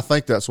 and I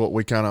think that's what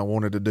we kind of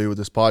wanted to do with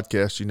this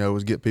podcast.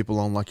 Is get people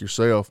on like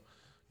yourself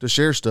to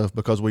share stuff,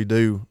 because we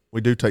do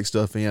take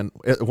stuff in,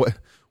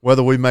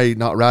 whether we may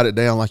not write it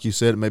down like you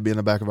said, it may be in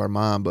the back of our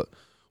mind, but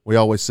we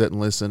always sit and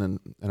listen,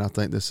 and I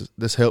think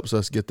this helps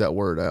us get that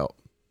word out.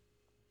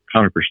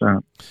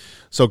 100%.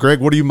 So,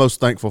 Greg, what are you most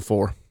thankful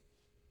for?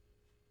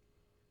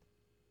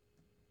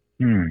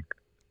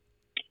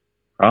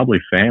 Probably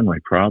family.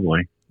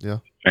 Probably. Yeah.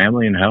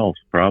 Family and health,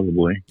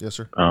 probably. Yes,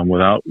 sir.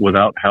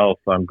 Without health,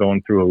 I'm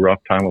going through a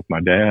rough time with my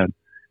dad,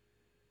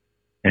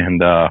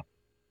 and I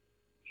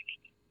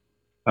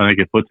think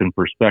it puts in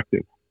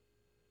perspective.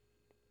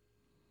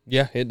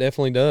 Yeah, it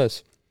definitely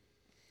does.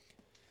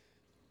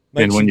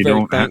 Makes and when you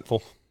don't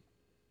thankful.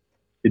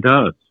 It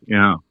does,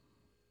 yeah.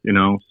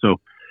 So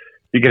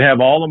you can have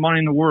all the money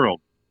in the world,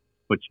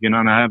 but you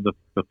cannot have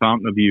the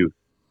fountain of youth.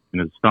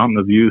 And it's fountain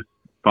of youth,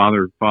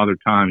 father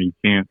time. You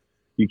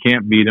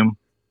can't beat him.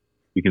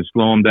 You can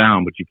slow them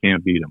down, but you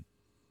can't beat them.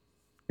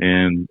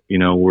 And,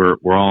 we're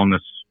all in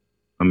this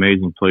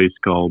amazing place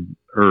called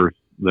Earth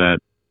that,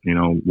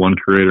 one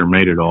creator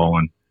made it all.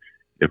 And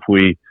if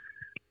we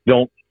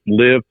don't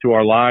live to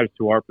our lives,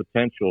 to our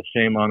potential,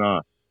 shame on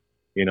us,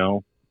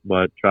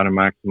 but try to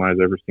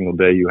maximize every single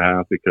day you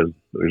have, because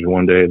there's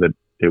one day that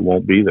it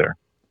won't be there.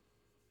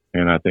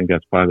 And I think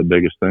that's probably the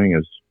biggest thing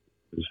is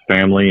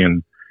family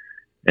and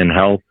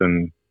health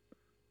and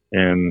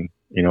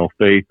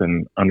faith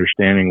and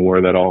understanding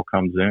where that all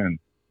comes in.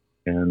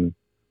 And,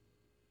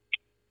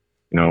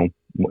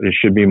 it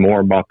should be more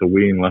about the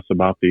we and less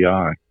about the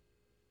I.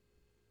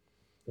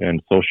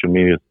 And social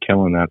media is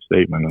killing that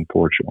statement,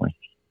 unfortunately.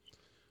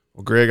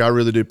 Well, Greg, I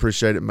really do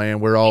appreciate it, man.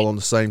 We're all on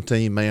the same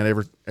team, man.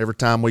 Every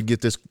time we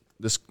get this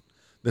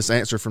this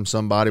answer from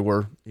somebody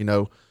where, you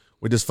know,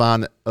 we just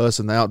find that us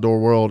in the outdoor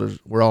world,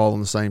 we're all on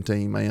the same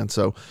team, man.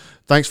 So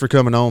thanks for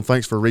coming on.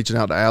 Thanks for reaching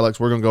out to Alex.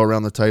 We're going to go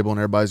around the table and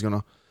everybody's going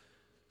to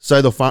say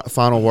the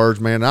final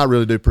words, man. And I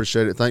really do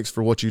appreciate it. Thanks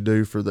for what you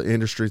do for the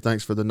industry.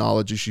 Thanks for the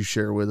knowledge you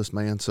share with us,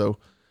 man. So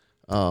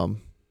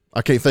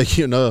I can't thank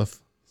you enough.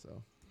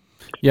 So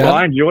Yeah. Well,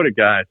 I enjoyed it,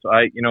 guys.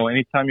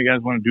 Anytime you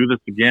guys want to do this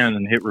again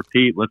and hit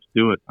repeat, let's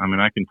do it. I mean,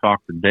 I can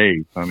talk for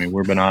days. I mean,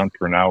 we've been on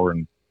for an hour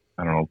and,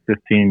 I don't know,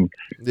 15,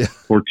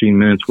 14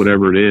 minutes,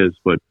 whatever it is,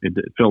 but it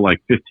felt like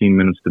 15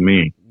 minutes to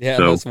me. Yeah,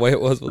 so, that's the way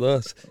it was with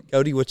us.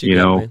 Cody, what you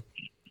got, man?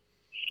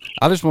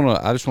 I just want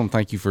to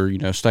thank you for, you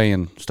know,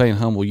 staying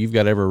humble. You've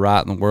got every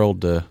right in the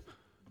world to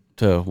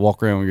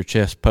walk around with your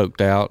chest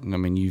poked out, and I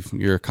mean,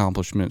 your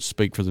accomplishments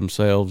speak for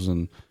themselves,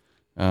 and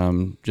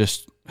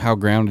just how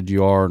grounded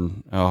you are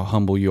and how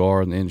humble you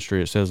are in the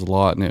industry. It says a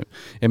lot, and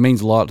it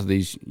means a lot to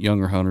these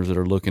younger hunters that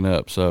are looking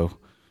up. So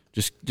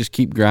just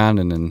keep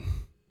grinding, and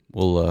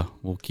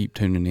we'll keep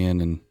tuning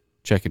in and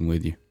checking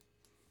with you.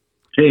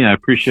 Hey, I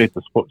appreciate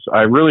the support.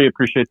 I really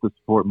appreciate the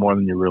support more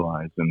than you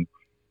realize, and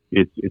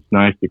it's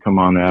nice to come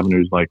on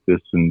avenues like this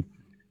and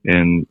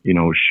you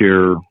know,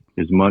 share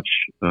as much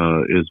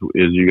as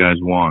you guys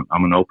want.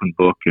 I'm an open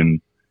book,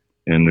 and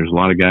there's a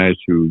lot of guys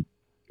who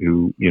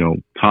you know,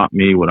 taught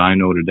me what I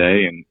know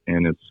today,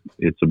 and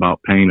it's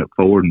about paying it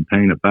forward and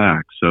paying it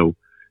back. So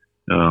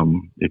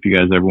if you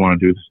guys ever want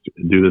to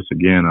do this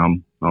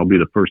again, I'll be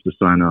the first to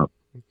sign up.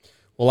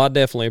 Well, I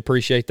definitely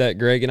appreciate that,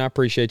 Greg, and I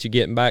appreciate you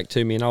getting back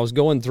to me. And I was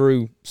going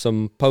through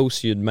some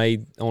posts you'd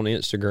made on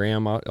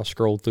Instagram. I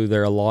scrolled through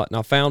there a lot, and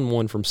I found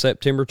one from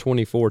September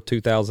 24,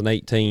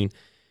 2018,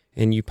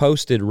 and you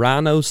posted,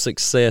 "Rhino's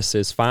success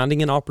is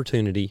finding an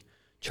opportunity,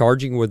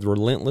 charging with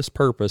relentless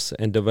purpose,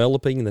 and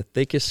developing the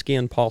thickest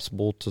skin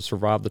possible to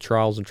survive the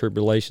trials and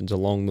tribulations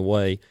along the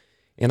way."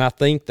 And I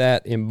think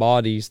that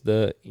embodies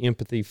the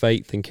empathy,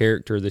 faith, and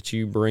character that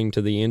you bring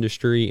to the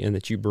industry and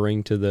that you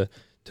bring to the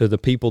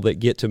people that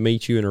get to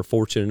meet you and are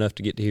fortunate enough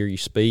to get to hear you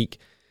speak.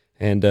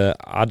 And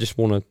I just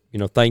want to, you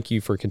know, thank you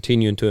for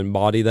continuing to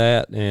embody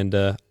that. And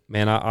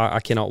man, I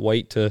cannot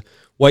wait to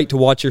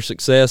watch your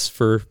success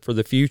for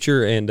the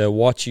future and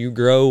watch you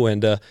grow.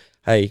 And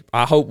hey,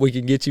 I hope we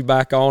can get you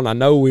back on. I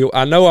know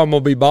I'm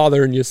gonna be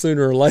bothering you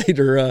sooner or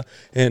later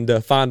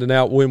and finding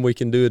out when we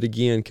can do it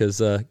again,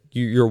 because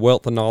you're a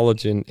wealth of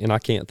knowledge, and I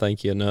can't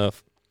thank you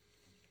enough.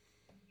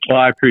 Well,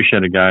 I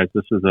appreciate it, guys.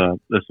 This is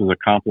a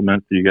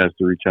compliment for you guys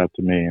to reach out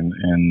to me,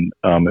 and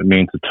it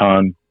means a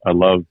ton. I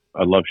love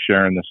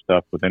sharing this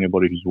stuff with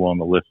anybody who's willing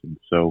to listen.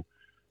 So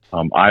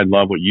I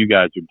love what you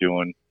guys are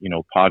doing. You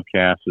know,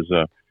 podcast is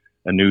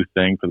a new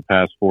thing for the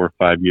past 4 or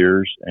 5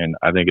 years, and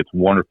I think it's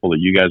wonderful that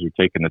you guys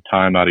are taking the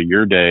time out of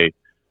your day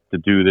to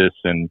do this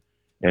and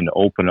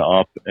open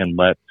up and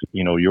let,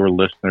 you know, your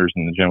listeners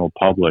and the general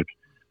public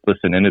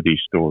listen into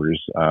these stories.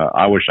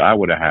 I wish I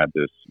would have had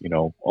this, you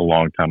know, a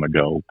long time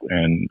ago,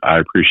 and I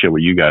appreciate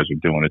what you guys are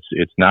doing.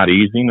 It's not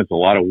easy, and it's a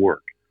lot of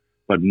work,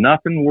 but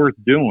nothing worth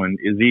doing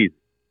is easy.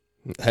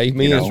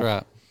 Amen. You know? That's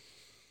right.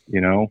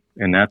 You know,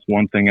 and that's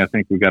one thing I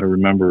think we got to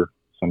remember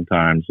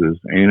sometimes is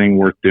anything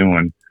worth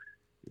doing,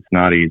 it's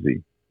not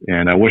easy.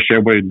 And I wish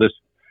everybody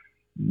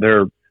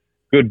their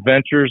good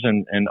ventures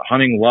and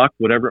hunting luck,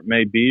 whatever it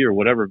may be, or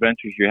whatever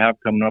ventures you have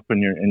coming up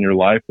in your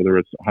life, whether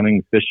it's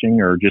hunting,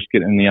 fishing, or just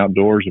getting in the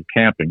outdoors or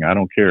camping. I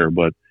don't care.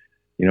 But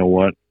you know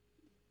what?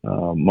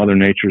 Mother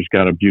Nature's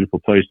got a beautiful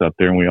place out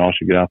there, and we all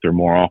should get out there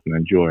more often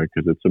and enjoy it,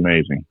 because it's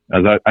amazing.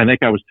 As I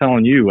think I was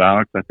telling you,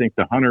 Alex, I think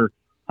the hunters,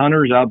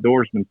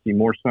 outdoorsmen see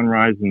more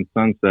sunrise and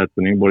sunsets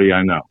than anybody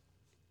I know.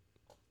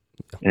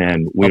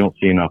 And we don't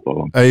see enough of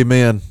them.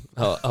 Amen.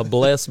 A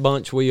blessed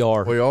bunch we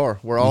are. We are.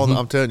 We're all.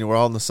 I'm telling you, we're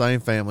all in the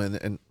same family,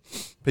 and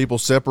people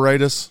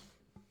separate us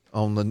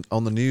on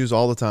the news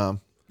all the time.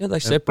 Yeah, they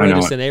separate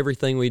us in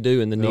everything we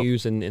do in the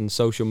news and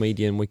social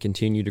media, and we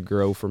continue to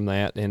grow from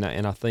that. And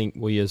I think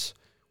we as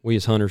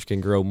hunters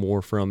can grow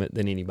more from it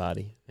than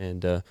anybody.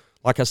 And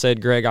like I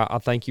said, Greg, I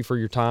thank you for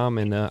your time,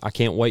 and I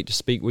can't wait to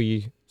speak with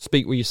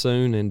you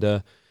soon,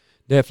 and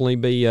definitely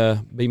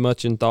be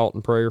much in thought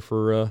and prayer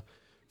for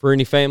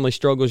any family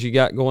struggles you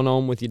got going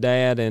on with your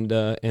dad,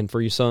 and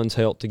for your son's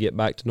health to get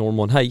back to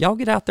normal. And hey, y'all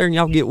get out there and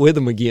y'all get with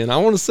him again. I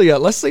want to see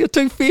let's see a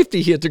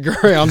 250 hit the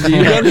ground.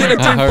 You done hit a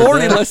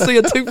 240. Let's see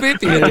a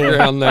 250 hit the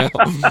ground now.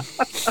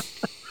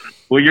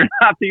 Well, you're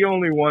not the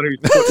only one who's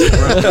putting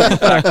the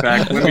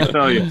backpack. Let me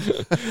tell you.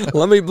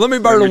 Let me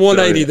burn a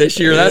 180 this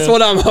year. That's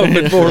what I'm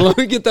hoping for. Let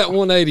me get that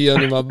 180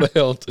 under my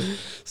belt.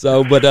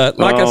 So, but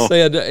like I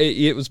said,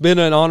 it's been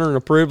an honor and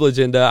a privilege,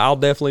 and I'll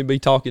definitely be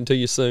talking to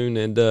you soon.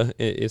 And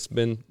it's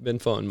been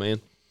fun, man.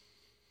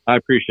 I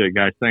appreciate it,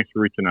 guys. Thanks for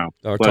reaching out.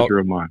 Pleasure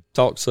of mine.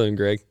 Talk soon,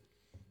 Greg.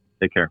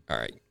 Take care. All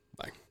right.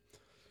 Bye.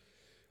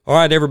 All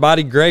right,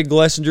 everybody. Greg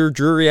Glessinger,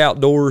 Drury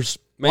Outdoors.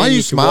 Man, why are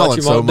you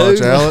smiling so much,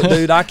 Alan?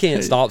 Dude, I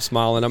can't stop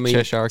smiling. I mean,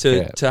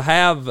 to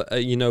have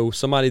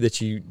somebody that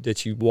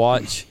you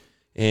watch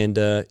and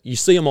you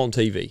see them on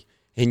TV,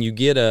 and you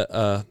get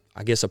I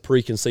guess a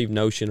preconceived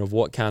notion of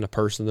what kind of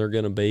person they're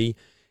going to be,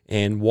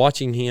 And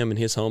watching him and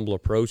his humble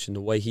approach and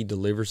the way he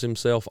delivers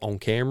himself on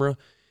camera,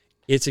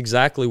 it's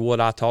exactly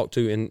what I talked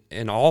to.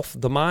 And off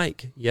the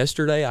mic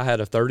yesterday, I had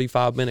a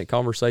 35-minute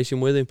conversation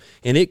with him,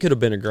 and it could have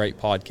been a great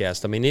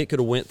podcast. I mean, it could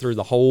have went through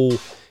the whole,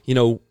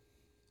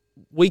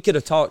 we could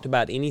have talked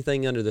about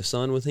anything under the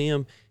sun with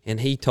him, and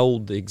he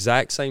told the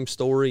exact same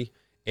story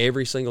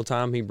every single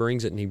time he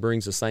brings it, and he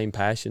brings the same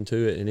passion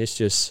to it. And it's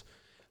just,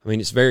 I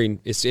mean,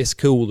 it's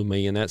cool to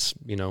me. And that's,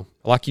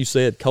 like you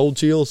said, cold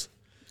chills.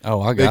 Oh,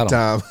 I Big got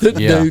 'em. time.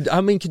 Yeah. Dude, I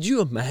mean, could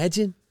you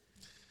imagine?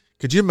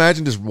 Could you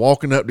imagine just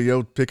walking up to the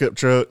old pickup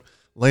truck,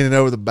 leaning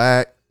over the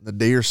back, the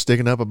deer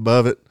sticking up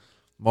above it?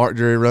 Mark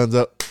Drury runs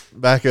up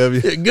back of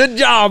you. Good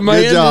job,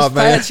 man. Good job, Just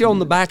man. pat you on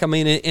the back. I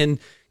mean, and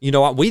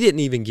we didn't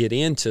even get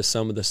into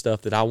some of the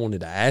stuff that I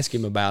wanted to ask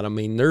him about. I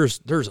mean,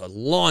 there's a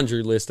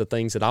laundry list of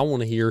things that I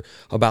want to hear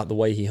about the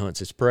way he hunts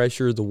his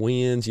pressure, the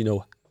winds,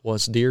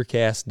 what's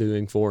DeerCast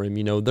doing for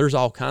him. There's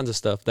all kinds of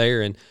stuff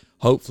there, and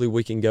hopefully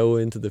we can go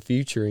into the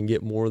future and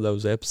get more of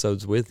those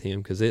episodes with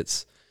him, because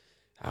it's,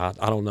 I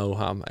don't know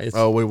how.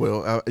 We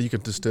will. You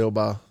can just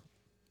tell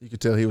you could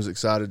tell he was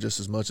excited just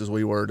as much as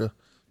we were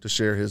to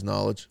share his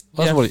knowledge.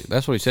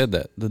 That's what he said.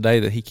 That the day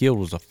that he killed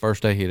was the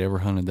first day he had ever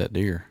hunted that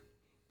deer.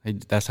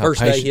 That's how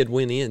first patient, day he had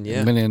went in,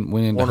 yeah. went in.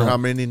 Wonder how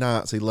many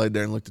nights he laid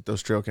there and looked at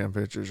those trail cam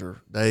pictures,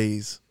 or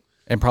days.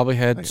 And probably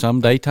had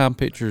some daytime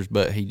pictures,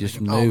 but he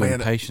just knew man,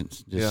 and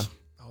patience. Yeah.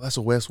 Oh, that's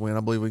a west wind.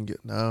 I believe we can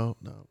get no.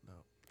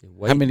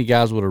 How many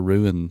guys would have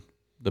ruined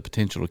the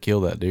potential to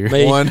kill that deer?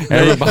 Me. One.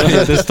 Everybody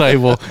at this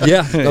table.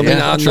 Yeah, I mean,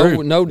 Yeah,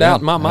 true. no doubt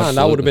in my Yeah, mind,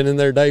 I would have been in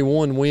there day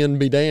one, wind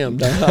be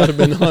damned. I'd have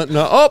been hunting.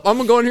 I'm going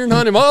to go in here and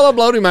hunt him. Oh, I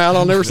blowed him out.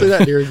 I'll never see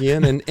that deer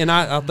again. And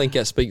I think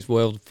that speaks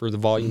well for the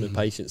volume and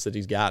patience that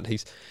he's got.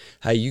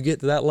 Hey, you get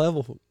to that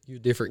level, you're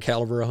a different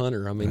caliber of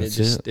hunter. I mean, it's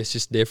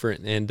just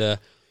different. And,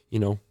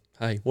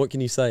 hey, what can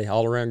you say?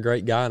 All around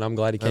great guy, and I'm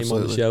glad he came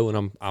on the show,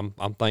 and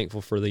I'm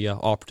thankful for the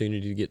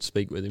opportunity to get to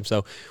speak with him.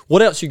 So,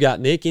 what else you got,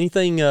 Nick?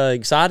 Anything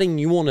exciting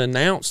you want to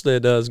announce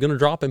that is going to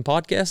drop in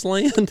podcast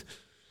land?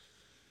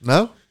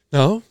 No.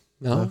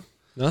 No,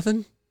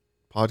 nothing.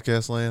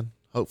 Podcast land.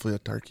 Hopefully a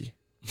turkey.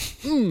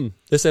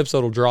 This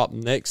episode will drop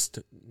next.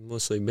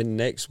 Let's see, be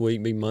next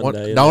week, be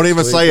Monday. Don't next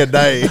even week. say a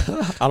day.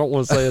 I don't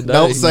want to say a day.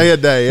 Don't say a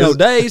day. No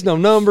days, no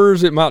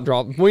numbers. It might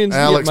drop Wednesday.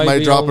 Alex it may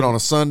be drop it on a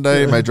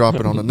Sunday, may drop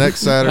it on the next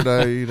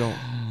Saturday. You don't.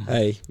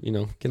 Hey,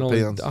 can only.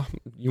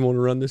 You want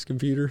to run this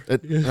computer?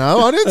 No,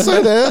 I didn't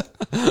say that.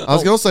 I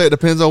was gonna say it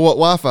depends on what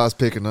Wi-Fi is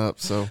picking up.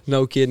 So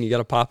No kidding. You got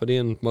to pop it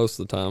in most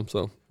of the time.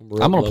 So I'm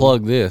going to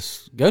plug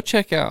this. Go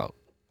check out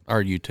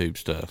our YouTube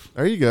stuff.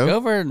 there you go. Go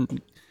over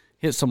and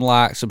hit some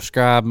like,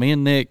 subscribe. Me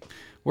and Nick,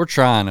 we're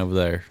trying over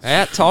there.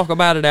 At Talk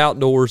About It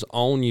Outdoors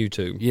on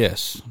YouTube.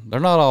 Yes, they're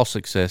not all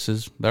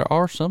successes. There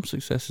are some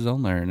successes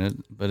on there,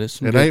 but it's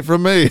some It good, ain't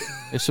from me.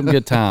 it's some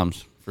good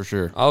times for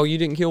sure. Oh, you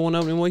didn't kill one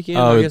opening weekend?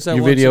 Oh, I guess that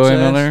your was video success.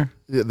 in on there?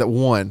 Yeah, that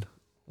one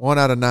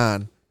out of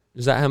 9.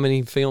 Is that how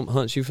many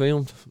hunts you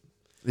filmed?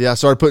 Yeah, I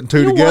started putting two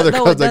You know together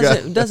what? No,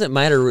 because it doesn't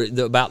matter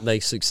about the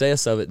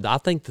success of it. I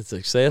think the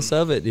success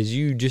of it is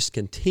you just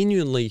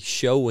continually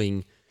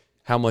showing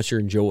how much you're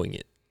enjoying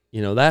it.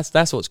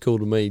 That's what's cool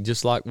to me.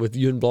 Just like with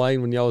you and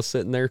Blaine when y'all was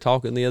sitting there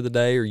talking the other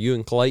day, or you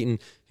and Clayton.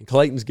 And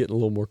Clayton's getting a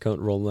little more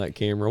comfortable on that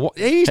camera.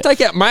 He needs to take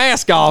that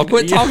mask off.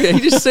 Quit talking.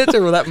 He just sits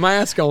there with that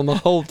mask on the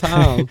whole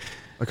time.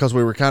 because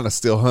we were kind of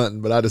still hunting,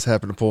 but I just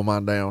happened to pull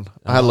mine down.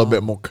 I had a little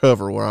bit more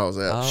cover where I was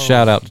at.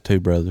 Shout out to Two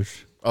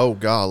Brothers. Oh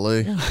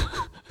golly.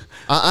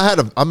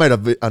 I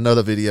made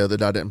another video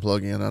that I didn't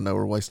plug in. I know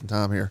we're wasting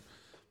time here.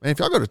 Man, if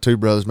y'all go to Two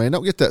Brothers, man,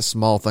 don't get that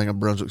small thing of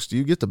Brunswick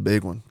stew. Get the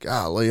big one.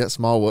 Golly, that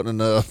small wasn't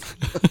enough.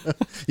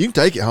 You can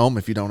take it home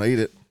if you don't eat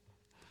it.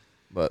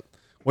 But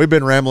we've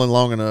been rambling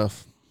long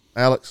enough.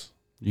 Alex,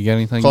 You got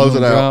anything Close you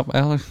it wanna out. drop,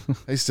 Alex?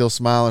 he's still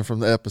smiling from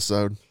the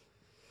episode.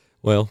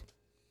 Well,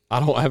 I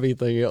don't have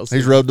anything else.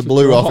 He's rubbed the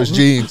blue off his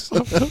jeans.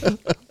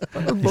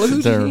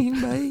 Blue There. jean,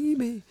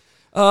 baby.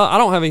 I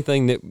don't have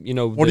anything that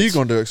What are you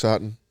going to do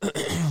exciting?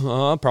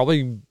 I'll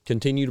probably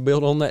continue to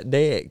build on that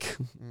deck.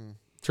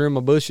 Trim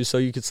my bushes so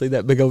you can see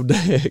that big old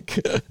deck.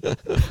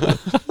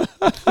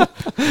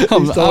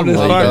 I'm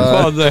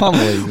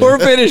leaving. We're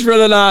finished for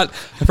the night.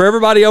 For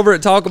everybody over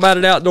at Talk About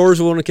It Outdoors,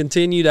 we want to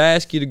continue to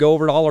ask you to go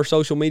over to all our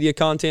social media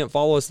content.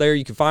 Follow us there.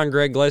 You can find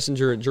Greg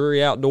Glessinger at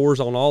Drury Outdoors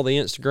on all the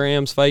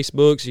Instagrams,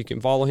 Facebooks. You can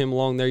follow him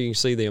along there. You can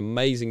see the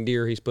amazing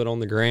deer he's put on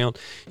the ground.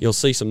 You'll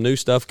see some new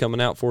stuff coming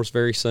out for us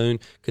very soon.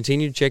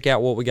 Continue to check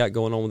out what we got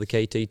going on with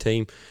the KT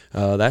team.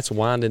 That's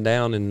winding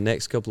down in the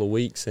next couple of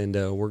weeks, and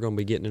we're going to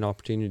be getting an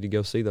opportunity to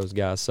go see those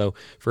guys. So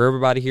for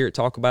everybody here at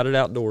Talk About It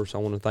Outdoors, I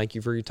want to thank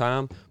you for your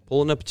time,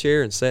 pulling up a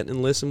chair and sitting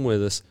and listening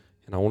with us.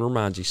 And I want to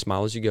remind you,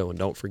 smile as you go, and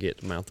don't forget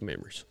to mount the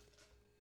memories.